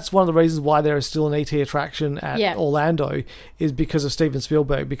that's one of the reasons why there is still an ET attraction at Orlando, is because of Steven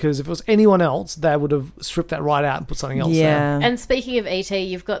Spielberg. Because if it was anyone else, they would have stripped that right out and put something else there. Yeah. And speaking of ET,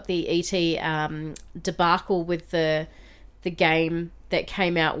 you've got the ET debacle with the game that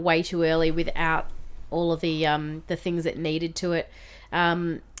came out way too early without all of the things it needed to it.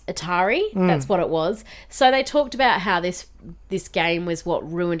 Atari, that's what it was. So they talked about how this game was what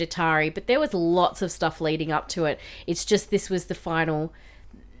ruined Atari, but there was lots of stuff leading up to it. It's just this was the final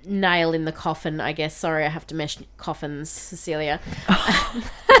nail in the coffin, I guess. Sorry, I have to mesh coffins, Cecilia.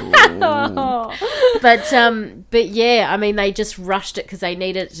 But yeah, I mean, they just rushed it because they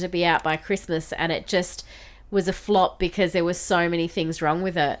needed it to be out by Christmas, and it just was a flop because there were so many things wrong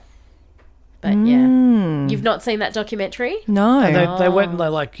with it. But yeah, you've not seen that documentary? No. And they went and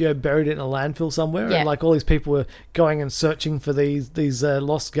they buried it in a landfill somewhere, Yeah. and all these people were going and searching for these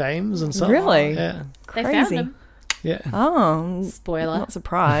lost games and stuff. Really? Yeah. They found Crazy. them. Yeah. Oh, Spoiler. not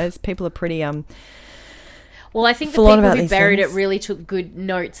surprised. People are pretty Well, I think the full on people about who these buried things. it really took good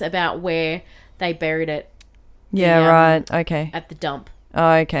notes about where they buried it yeah, right. Okay. at the dump.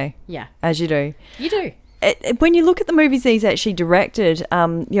 Oh, okay. Yeah, As you do. you do. When you look at the movies he's actually directed,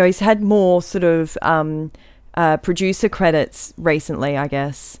 he's had more sort of producer credits recently, I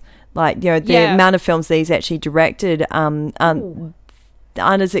guess. The Yeah. amount of films that he's actually directed aren't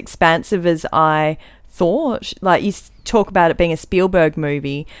as expansive as I thought. You talk about it being a Spielberg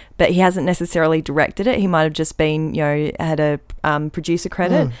movie, but he hasn't necessarily directed it. He might have just been, had a producer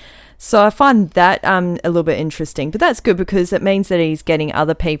credit. So I find that a little bit interesting, but that's good because it means that he's getting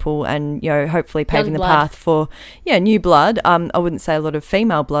other people and hopefully paving the blood. path for new blood. I wouldn't say a lot of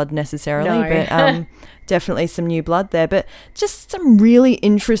female blood necessarily, No. but definitely some new blood there. But just some really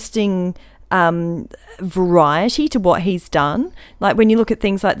interesting variety to what he's done. Like when you look at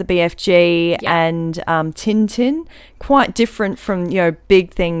things like the BFG and Tintin, quite different from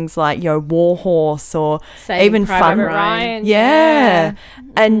big things like Warhorse or Saving even Private fun Ryan. yeah.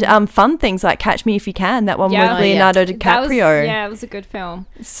 And fun things like Catch Me If You Can, that one Yeah. with Leonardo That was, DiCaprio. it was a good film.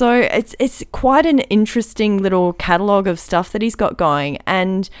 So it's quite an interesting little catalogue of stuff that he's got going.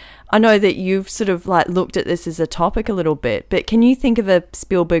 And I know that you've sort of looked at this as a topic a little bit, but can you think of a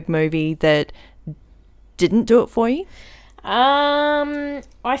Spielberg movie that didn't do it for you?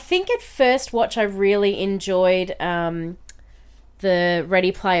 I think at first watch I really enjoyed the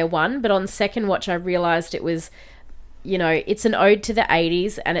Ready Player One, but on second watch I realised it was, it's an ode to the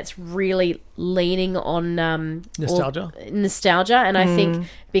 80s and it's really leaning on Nostalgia. Nostalgia, and I think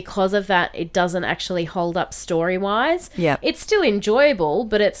because of that it doesn't actually hold up story-wise. Yeah. It's still enjoyable,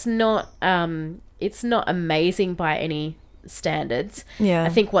 but it's not amazing by any standards. Yeah. I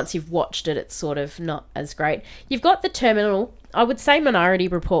think once you've watched it, it's sort of not as great. You've got The Terminal. I would say Minority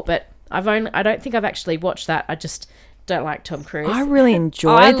Report, but I don't think I've actually watched that. I just don't like Tom Cruise. I really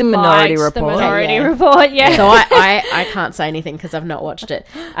enjoyed the Minority liked Report. The Minority Yeah. Report, yeah. So I can't say anything because I've not watched it.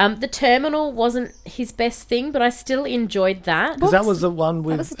 The Terminal wasn't his best thing, but I still enjoyed that. Because that was the one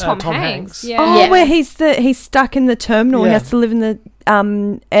with That was Tom Hanks. Yeah. Oh, Yeah. where he's stuck in the terminal. He Yeah. has to live in the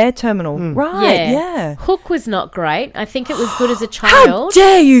air terminal. Right, yeah. Hook was not great. I think it was good as a How child.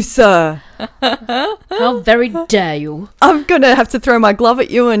 dare you, sir? How very dare you? I'm going to have to throw my glove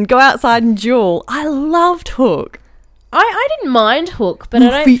at you and go outside and duel. I loved Hook. I didn't mind Hook, but I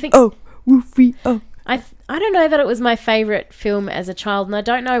don't Woofy, think... oh, woofy, oh. I don't know that it was my favourite film as a child, and I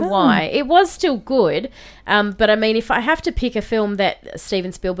don't know why. It was still good, but I mean, if I have to pick a film that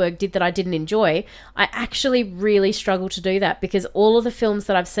Steven Spielberg did that I didn't enjoy, I actually really struggle to do that because all of the films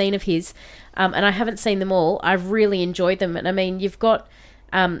that I've seen of his, and I haven't seen them all, I've really enjoyed them. And I mean, you've got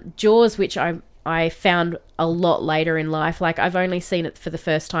Jaws, which I found a lot later in life. Like I've only seen it for the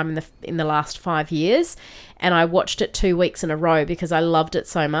first time in the last 5 years, and I watched it 2 weeks in a row because I loved it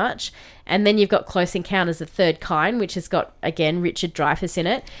so much. And then you've got Close Encounters of the Third Kind, which has got, again, Richard Dreyfuss in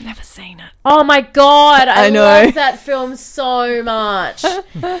it. Never seen it. Oh my God, I know. love that film so much.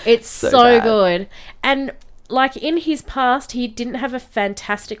 It's so bad. good. And like in his past, he didn't have a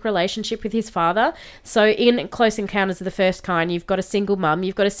fantastic relationship with his father. So in Close Encounters of the First Kind, you've got a single mum.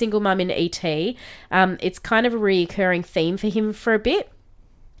 You've got a single mum in E.T. It's kind of a recurring theme for him for a bit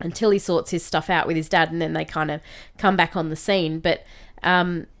until he sorts his stuff out with his dad, and then they kind of come back on the scene. But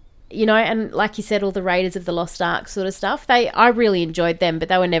and like you said, all the Raiders of the Lost Ark sort of stuff, I really enjoyed them, but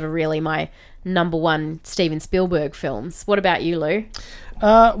they were never really my number one Steven Spielberg films. What about you, Lou?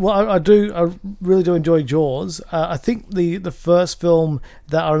 Well, I really do enjoy Jaws. I think the first film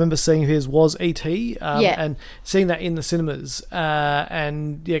that I remember seeing of his was E.T. And seeing that in the cinemas,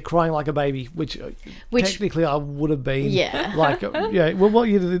 and crying like a baby, which technically I would have been. Yeah. Like, well, what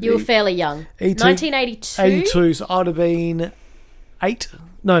year did You were fairly young. E.T. 1982? 82, so I would have been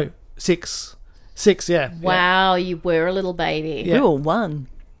 6, yeah. Wow, you were a little baby. Yeah. Ooh, one.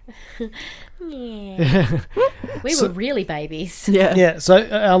 We were really babies. Yeah. Yeah, so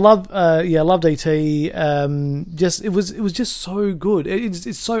I loved E.T. Just it was just so good.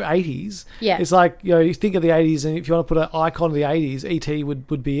 It's so 80s. Yeah. It's like, you think of the 80s, and if you want to put an icon of the 80s, E.T.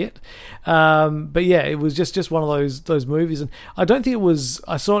 would be it. But yeah, it was just one of those movies, and I don't think it was.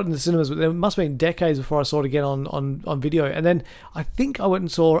 I saw it in the cinemas, but it must have been decades before I saw it again on video. And then I think I went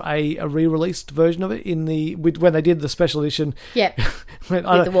and saw a re-released version of it when they did the special edition. Yep. With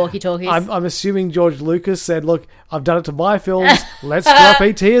the walkie-talkies. I'm assuming George Lucas said, "Look, I've done it to my films. Let's drop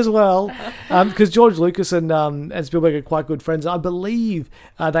E.T. as well," because George Lucas and Spielberg are quite good friends. I believe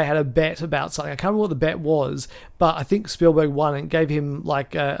they had a bet about something. I can't remember what the bet was, but I think Spielberg won and gave him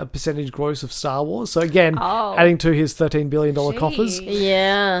like a percentage gross of Star Wars. So again, adding to his $13 billion coffers.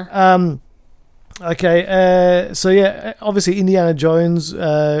 Yeah. Okay, so yeah, obviously Indiana Jones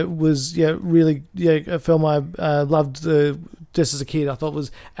was really a film I loved just as a kid. I thought it was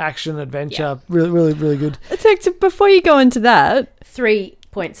action, adventure, really good. So before you go into that,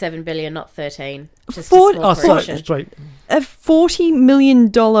 3.7 billion, not 13. Just Fort- a small correction. Sorry. a $40 million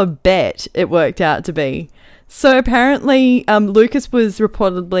bet it worked out to be. So apparently, Lucas was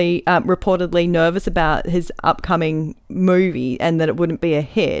reportedly nervous about his upcoming movie and that it wouldn't be a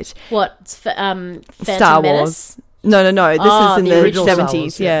hit. What? Phantom Star Menace? Wars. No. This is in the the original Star 70s,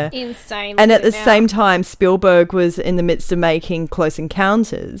 Wars, yeah. Insane. And at the now. same time, Spielberg was in the midst of making Close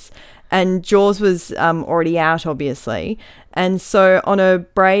Encounters, and Jaws was already out, obviously. And so on a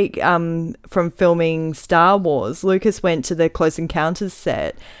break from filming Star Wars, Lucas went to the Close Encounters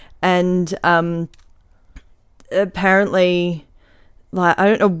set, and apparently, like, I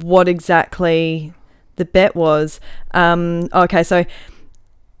don't know what exactly the bet was. Okay, so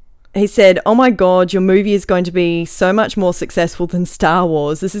he said, "Oh my God, your movie is going to be so much more successful than Star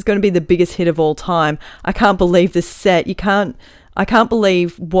Wars. This is going to be the biggest hit of all time. I can't believe this set. I can't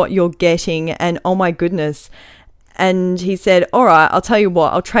believe what you're getting. And oh my goodness." And he said, "All right, I'll tell you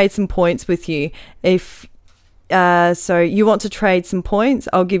what, I'll trade some points with you. If so you want to trade some points?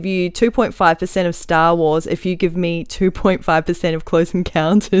 I'll give you 2.5% of Star Wars if you give me 2.5% of Close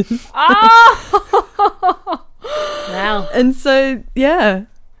Encounters." Wow. And so, yeah.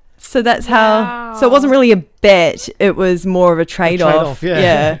 So that's how... Wow. So it wasn't really a bet. It was more of a trade-off. trade-off,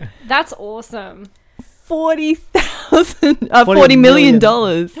 yeah. That's awesome. $40 million.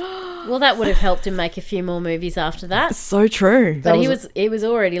 Well, that would have helped him make a few more movies after that. So true. But he was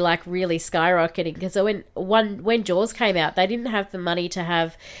already like really skyrocketing, because when Jaws came out, they didn't have the money to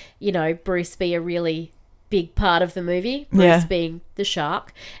have, Bruce be a really big part of the movie. Bruce being the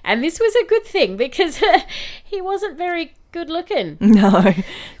shark, and this was a good thing because he wasn't very good looking. No. It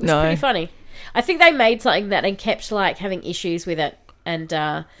was pretty funny. I think they made something that and kept like having issues with it. And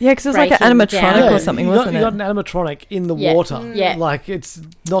yeah, because it was like an breaking animatronic down. or something, you wasn't got, it? You got an animatronic in the Yeah. water. Yeah. Like, it's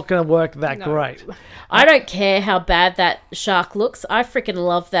not going to work that great. I don't care how bad that shark looks. I freaking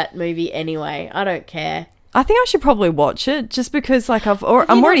love that movie anyway. I don't care. I think I should probably watch it just because, like, I'm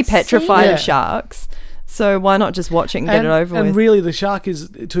already not seen petrified it? of sharks. So why not just watch it and get it over and with? really, the shark is,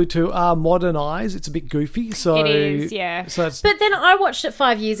 to our modern eyes, it's a bit goofy. So It is, yeah. So it's, But then I watched it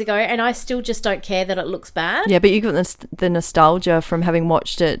 5 years ago, and I still just don't care that it looks bad. Yeah, but you got the nostalgia from having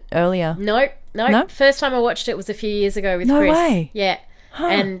watched it earlier. Nope. No? First time I watched it was a few years ago with No Chris. way. Yeah.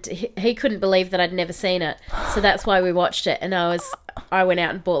 And he couldn't believe that I'd never seen it. So that's why we watched it. And I went out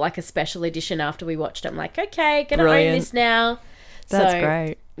and bought like a special edition after we watched it. I'm like, okay, gonna own Brilliant. this now. That's So,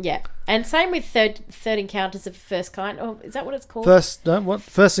 great. Yeah. And same with Third Encounters of the First Kind. Oh, is that what it's called? First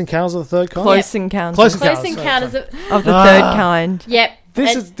Encounters of the Third Kind? Close Encounters. Close Close Encounters, Encounters Of the third kind. Yep.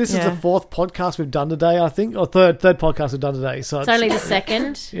 This And is Yeah. the fourth podcast we've done today, I think, or third podcast we've done today. So it's only the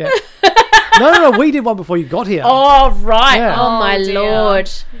second. yeah. No, we did one before you got here. Oh, right. Yeah. Oh, my Oh, dear.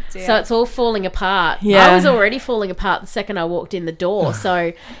 Lord. Dear. So it's all falling apart. Yeah. I was already falling apart the second I walked in the door. So,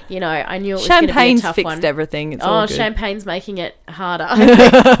 I knew it was going to be a Champagne's tough fixed one. everything. It's all Oh, good. Champagne's making it harder.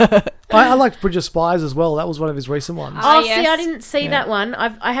 I liked Bridge of Spies as well. That was one of his recent ones. Oh, yes. see, I didn't see that one.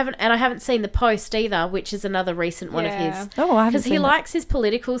 I haven't seen The Post either, which is another recent one of Yeah. his. Oh, I haven't Because seen he that. likes his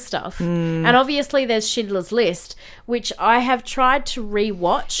political stuff. And obviously there's Schindler's List, which I have tried to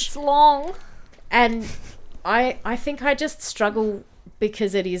rewatch, It's long. and I think I just struggle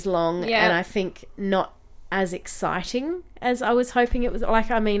because it is long, Yeah. and I think not as exciting as I was hoping it was. Like,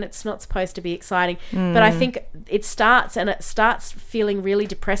 I mean, it's not supposed to be exciting, but I think it starts feeling really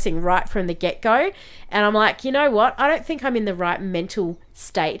depressing right from the get-go, and I'm like, you know what? I don't think I'm in the right mental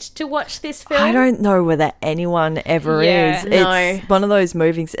state to watch this film. I don't know whether anyone ever Yeah. is. No. It's one of those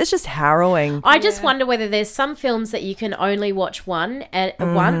movies. It's just harrowing. I just wonder whether there's some films that you can only watch once,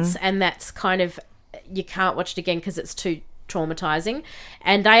 and that's kind of, you can't watch it again because it's too traumatizing,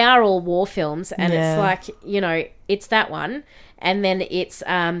 and they are all war films, and Yeah. it's like, you know, it's that one, and then it's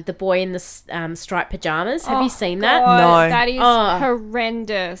the boy in the striped pajamas. Have you seen that? God, No. that is Oh.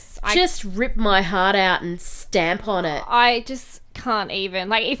 horrendous. Just rip my heart out and stamp on it. I just can't even.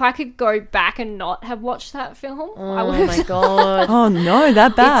 Like, if I could go back and not have watched that film, I Oh would my have. god. Oh no,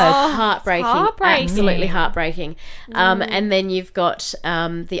 that bad. It's heartbreaking. heartbreaking. Absolutely heartbreaking. And then you've got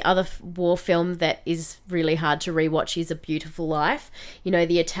the other war film that is really hard to rewatch is A Beautiful Life. You know,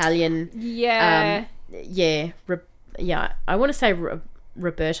 the Italian. Yeah. I want to say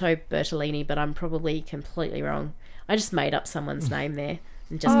Roberto Bertolini, but I'm probably completely wrong. I just made up someone's name there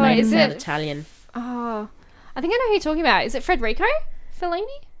and just made it is sound it- Italian. Oh, I think I know who you're talking about. Is it Federico Fellini?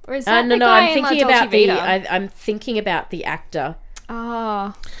 Or is that No, the no. guy I'm in thinking La Dolce about Vita? I'm thinking about the actor.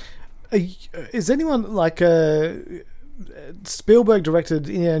 Oh, Is anyone like Spielberg directed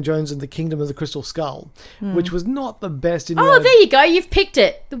Indiana Jones and the Kingdom of the Crystal Skull, which was not the best Indiana. Oh, there you go. You've picked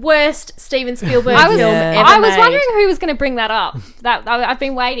it. The worst Steven Spielberg I was, film Yeah. ever I was made. wondering who was going to bring that up. I've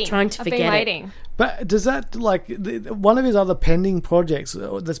been waiting. Trying to I've been forget it. waiting. But does that, like, one of his other pending projects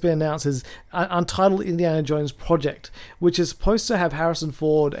that's been announced is Untitled Indiana Jones Project, which is supposed to have Harrison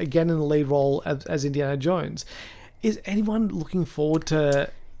Ford again in the lead role as Indiana Jones. Is anyone looking forward to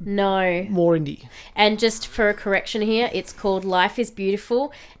No. more indie? And just for a correction here, it's called Life is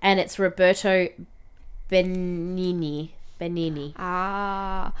Beautiful, and it's Roberto Benigni.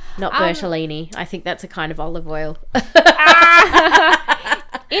 Ah. Not Bertolini. I think that's a kind of olive oil.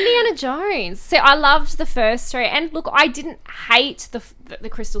 Indiana Jones. See, I loved the first three, and look, I didn't hate the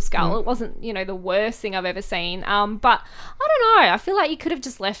Crystal Skull. It wasn't, the worst thing I've ever seen. But I don't know. I feel like you could have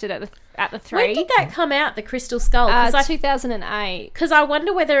just left it at the three. When did that come out, The Crystal Skull? 2008. Because I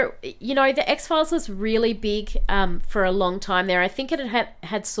wonder whether, the X-Files was really big for a long time there. I think it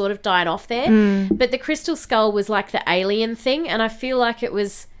had sort of died off there. But The Crystal Skull was like the alien thing, and I feel like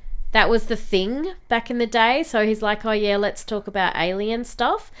that was the thing back in the day. So he's like, oh yeah, let's talk about alien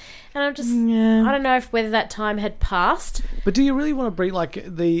stuff. And I'm just, I don't know whether that time had passed. But do you really want to bring, like,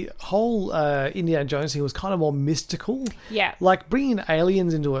 the whole Indiana Jones thing was kind of more mystical? Yeah. Like, bringing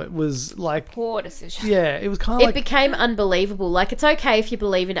aliens into it was like, Poor decision. yeah, it was kind of It like, became unbelievable. Like, it's okay if you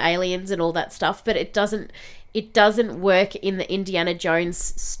believe in aliens and all that stuff, but it doesn't work in the Indiana Jones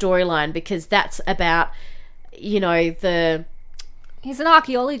storyline, because that's about, the... He's an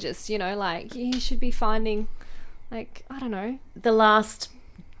archaeologist, like, he should be finding, like, I don't know. the last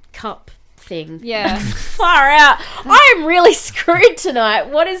cup thing. Yeah. Far out. I am really screwed tonight.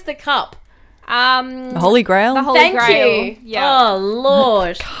 What is the cup? The Holy Grail. The Holy Thank Grail. you. Yeah. Oh,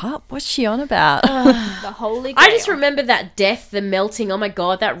 Lord. Cup? What's she on about? The Holy Grail. I just remember that death, the melting. Oh, my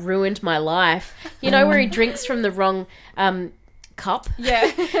God, that ruined my life. You know, where he drinks from the wrong cup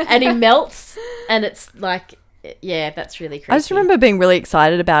Yeah. and he melts, and it's like, yeah, that's really creepy. I just remember being really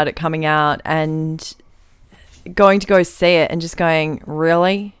excited about it coming out and going to go see it and just going,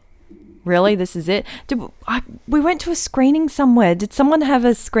 really? Really? This is it? We went to a screening somewhere. Did someone have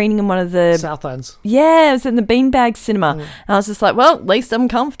a screening in one of the... Southlands. Yeah, it was in the Beanbag Cinema. And I was just like, well, at least I'm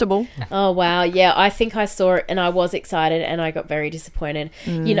comfortable. Oh, wow. Yeah, I think I saw it and I was excited and I got very disappointed.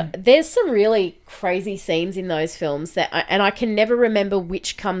 There's some really crazy scenes in those films and I can never remember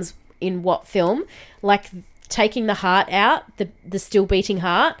which comes in what film. Like taking the heart out, the still beating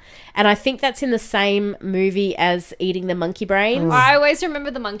heart. And I think that's in the same movie as eating the monkey brains. I always remember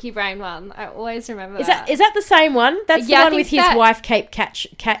the monkey brain one. I always remember Is that the same one? That's Yeah, I the one think with his that- wife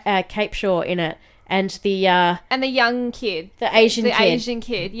Cape Shaw in it, and the And the young kid. Asian The kid. Asian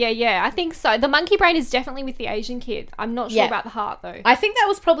kid. Yeah, I think so. The monkey brain is definitely with the Asian kid. I'm not sure Yeah. about the heart, though. I think that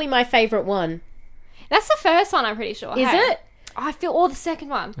was probably my favourite one. That's the first one, I'm pretty sure. Is hey? it? I feel, or the second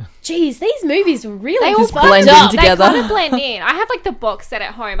one. Jeez, these movies really They all fucked blend up. in together. They kind of blend in. I have like the box set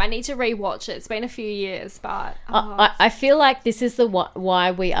at home. I need to rewatch it. It's been a few years, but I feel like this is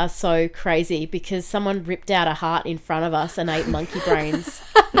why we are so crazy, because someone ripped out a heart in front of us and ate monkey brains.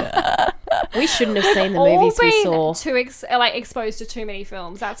 We shouldn't have seen the all movies we been saw. too exposed to too many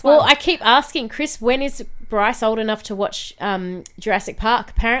films. That's why. Well, I keep asking Chris, when is Bryce old enough to watch Jurassic Park?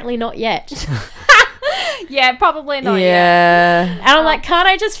 Apparently not yet. yeah, probably not. yet. Yeah. And I'm like, can't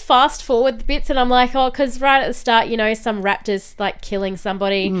I just fast forward the bits? And I'm like, oh, because right at the start, some raptors like killing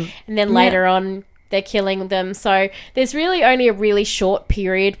somebody, and then later on they're killing them. So there's really only a really short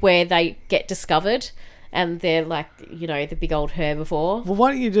period where they get discovered, and they're like, the big old herbivore. Well,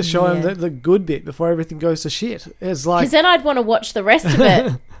 why don't you just show him the good bit before everything goes to shit? It's like, Because then I'd want to watch the rest of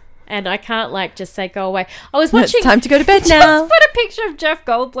it. And I can't just say go away. I was watching. It's time to go to bed now. Put a picture of Jeff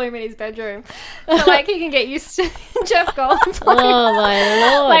Goldblum in his bedroom, so he can get used to Jeff Goldblum. Oh my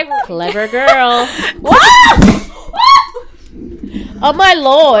lord! Like- Clever girl. Oh my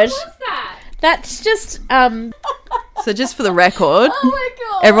lord. What's that? That's just So just for the record, oh my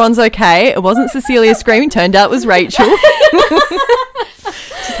god. everyone's okay. It wasn't Cecilia screaming. Turned out it was Rachel.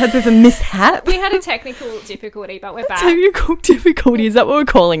 Just had a bit of a mishap. We had a technical difficulty, but we're back. Technical difficulty. Is that what we're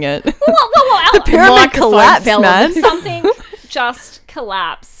calling it? Whoa, The pyramid microphone collapsed, fell on man. Something just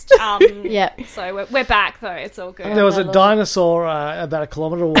collapsed. Yep. So we're back, though. It's all good. There was a dinosaur about a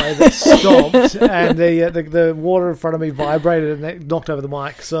kilometre away that stopped, and the water in front of me vibrated and it knocked over the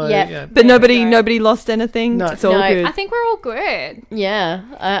mic. So Yep. yeah. But There we go. nobody lost anything. No. It's all No. good. I think we're all good. Yeah.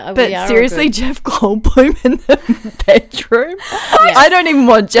 We But are all seriously, good. Jeff Goldblum in the bedroom. Yes. I don't even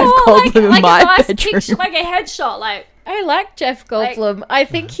want Jeff Goldblum in my a nice bedroom. picture, like a headshot, like I like Jeff Goldblum. I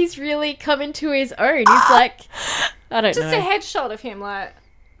think he's really come into his own. He's like, I don't just know. a headshot of him, like.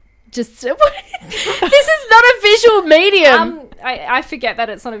 Just this is not a visual medium. I forget that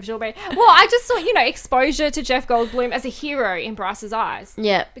it's not a visual medium. Well, I just thought, exposure to Jeff Goldblum as a hero in Bryce's eyes.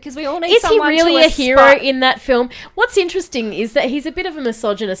 Yeah. Because we all need Is he someone really to a hero aspire- in that film? What's interesting is that he's a bit of a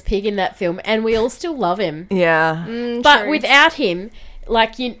misogynist pig in that film, and we all still love him. Yeah. But True. without him,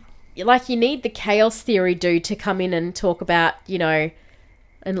 like you need the chaos theory dude to come in and talk about,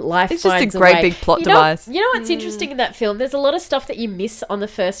 and life It's just a finds great way. big plot You know- device. You know what's interesting in that film? There's a lot of stuff that you miss on the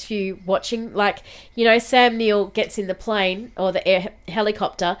first few watching. Like, Sam Neill gets in the plane or the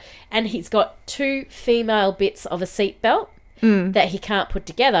helicopter, and he's got 2 female bits of a seatbelt that he can't put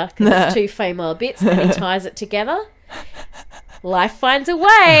together because it's 2 female bits, and he ties it together. Life finds a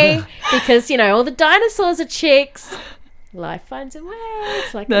way because, all the dinosaurs are chicks. Life finds a way.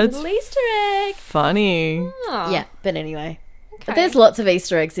 It's like That's a little Easter egg. Funny. Oh, Yeah, but anyway. But okay. there's lots of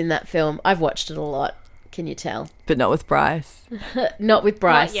Easter eggs in that film. I've watched it a lot. Can you tell? But not with Bryce. Not with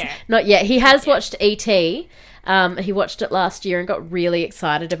Bryce. Not yet. Not yet. He has watched E.T. He watched it last year and got really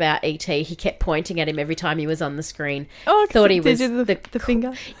excited about E.T. He kept pointing at him every time he was on the screen. Oh, Thought he did was you the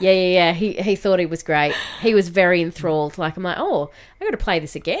finger? Yeah. He thought he was great. He was very enthralled. Like, I'm like, oh, I got to play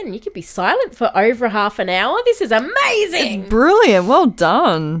this again. You could be silent for over half an hour. This is amazing. Brilliant. Well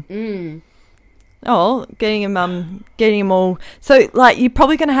done. Oh, getting him all. So, like, you're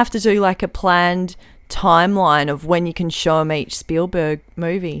probably going to have to do like a planned timeline of when you can show him each Spielberg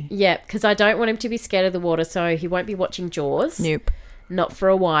movie. Yeah, because I don't want him to be scared of the water, so he won't be watching Jaws. Nope. Not for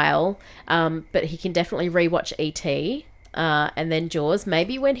a while. But he can definitely rewatch E.T. And then Jaws,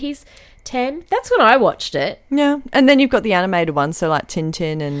 maybe when he's 10. That's when I watched it. Yeah, and then you've got the animated ones, so like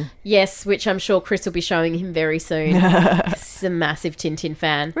Tintin and Yes, which I'm sure Chris will be showing him very soon. He's a massive Tintin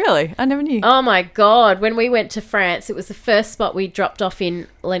fan. really, I never knew. Oh my God. When we went to France, it was the first spot we dropped off in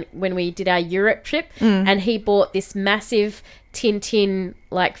when we did our Europe trip. And he bought this massive Tintin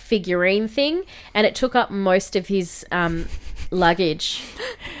like figurine thing, and it took up most of his luggage.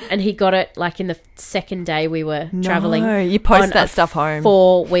 And he got it like in the second day we were traveling. No, you post on that a stuff home.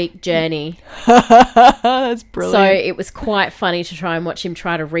 4-week journey. That's brilliant. So it was quite funny to try and watch him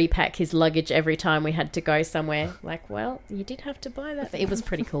try to repack his luggage every time we had to go somewhere. Like, well, you did have to buy that. It was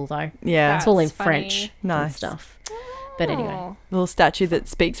pretty cool though. yeah, It's all in That's funny. French and Nice. stuff. But anyway. Oh. little statue that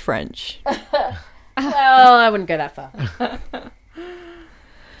speaks French. Well, I wouldn't go that far.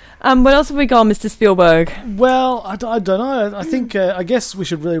 What else have we got, Mr. Spielberg? Well, I don't know. I think I guess we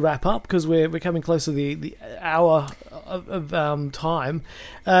should really wrap up because we're coming close to the hour of time.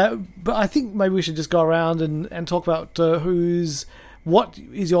 But I think maybe we should just go around and talk about what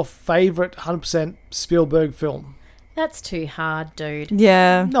is your favourite 100% Spielberg film? That's too hard, dude.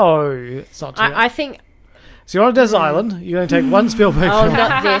 Yeah, No, it's not. I think... So you're on a desert island. You're going to take one Spielberg Oh, film.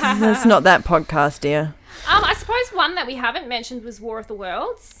 not this. that's not that podcast, dear. I suppose one that we haven't mentioned was War of the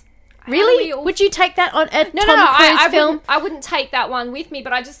Worlds. Really? Would you take that on a Tom Cruise I film? I wouldn't take that one with me,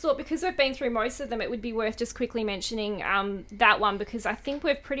 but I just thought because we've been through most of them, it would be worth just quickly mentioning that one because I think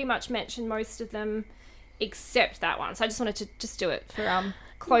we've pretty much mentioned most of them except that one. So I just wanted to just do it for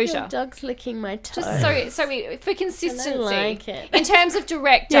closure. Your dog's licking my toe. Just so we for consistency. like it. In terms of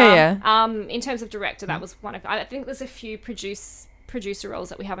director, Yeah, in terms of director, that was one of. I think there's a few producer roles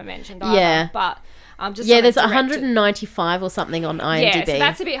that we haven't mentioned. Yeah. But just Yeah, on a there's director- 195 or something on IMDb. Yeah, so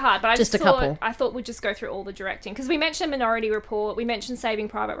that's a bit hard, but I Just just a thought, couple. I thought we'd just go through all the directing because we mentioned Minority Report, we mentioned Saving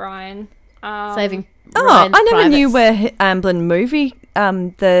Private Ryan. Saving Oh, Ryan's I never knew Privates. where Amblin Movie,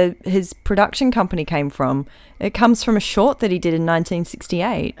 his production company came from. It comes from a short that he did in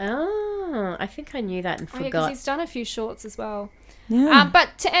 1968. Oh, I think I knew that and Oh, yeah, because forgot. he's done a few shorts as well. Yeah.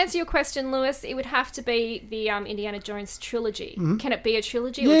 But to answer your question, Lewis, it would have to be the Indiana Jones trilogy. Can it be a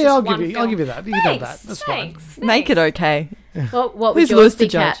trilogy? or Yeah, just I'll one give you. film? I'll give you that. You can have that. Thanks, That's thanks, Make it thanks. okay. What would Who's yours Lewis to be,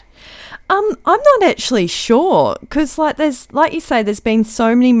 judge? Kat? I'm not actually sure because, like you say, there's been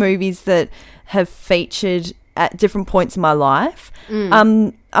so many movies that have featured at different points in my life.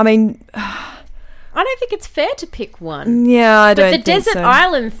 Mm. I mean, I don't think it's fair to pick one. yeah, I But don't the think desert so.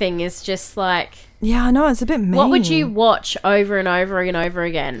 island thing is just like, Yeah, I know, it's a bit mean. what would you watch over and over and over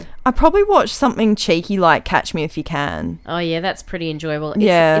again? I'd probably watch something cheeky like Catch Me If You Can. Oh yeah, that's pretty enjoyable.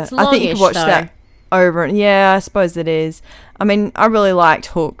 Yeah, it's I think you longish, could watch though. that over. Yeah, I suppose it is. I mean, I really liked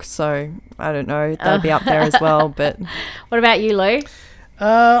Hook, so I don't know. That'd be up there as well. But What about you, Lou?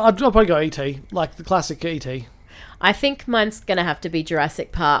 I'd probably go E.T., like the classic E.T. I think mine's gonna have to be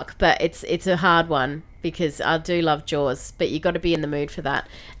Jurassic Park, but it's a hard one because I do love Jaws, but you got to be in the mood for that.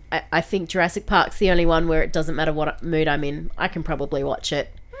 I think Jurassic Park's the only one where it doesn't matter what mood I'm in, I can probably watch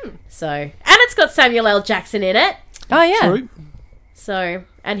it. So, and it's got Samuel L. Jackson in it. oh yeah, True. So,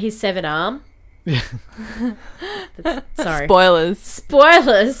 and his severed arm. Sorry. spoilers.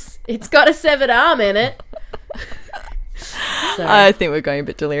 Spoilers. It's got a severed arm in it. So, I think we're going a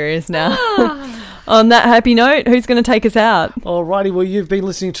bit delirious now. On that happy note, who's going to take us out? Alrighty, well, you've been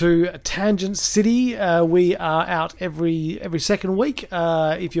listening to Tangent City. We are out every second week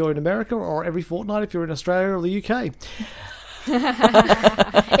if you're in America, or every fortnight if you're in Australia or the UK.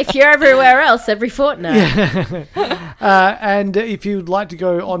 if you're everywhere else, every fortnight. And if you'd like to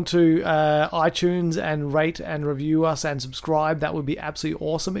go onto iTunes and rate and review us and subscribe, that would be absolutely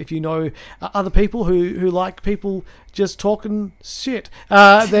awesome. If you know other people who like people just talking shit,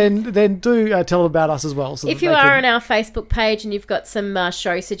 then do tell them about us as well. So If you are on our Facebook page and you've got some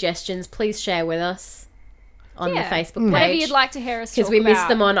show suggestions, please share with us on the Facebook page. Whatever you'd like to hear us talk Because we miss about.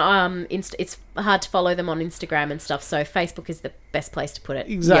 them on it's hard to follow them on Instagram and stuff, so Facebook is the best place to put it.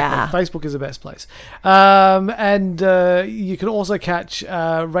 Exactly. Yeah. Facebook is the best place. And you can also catch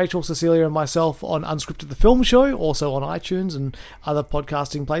Rachel, Cecilia, and myself on Unscripted the Film Show, also on iTunes and other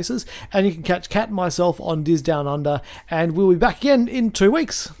podcasting places. And you can catch Kat and myself on Diz Down Under. And we'll be back again in 2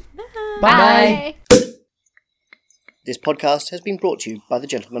 weeks. Bye. Bye. This podcast has been brought to you by the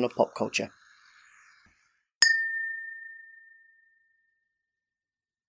Gentlemen of Pop Culture.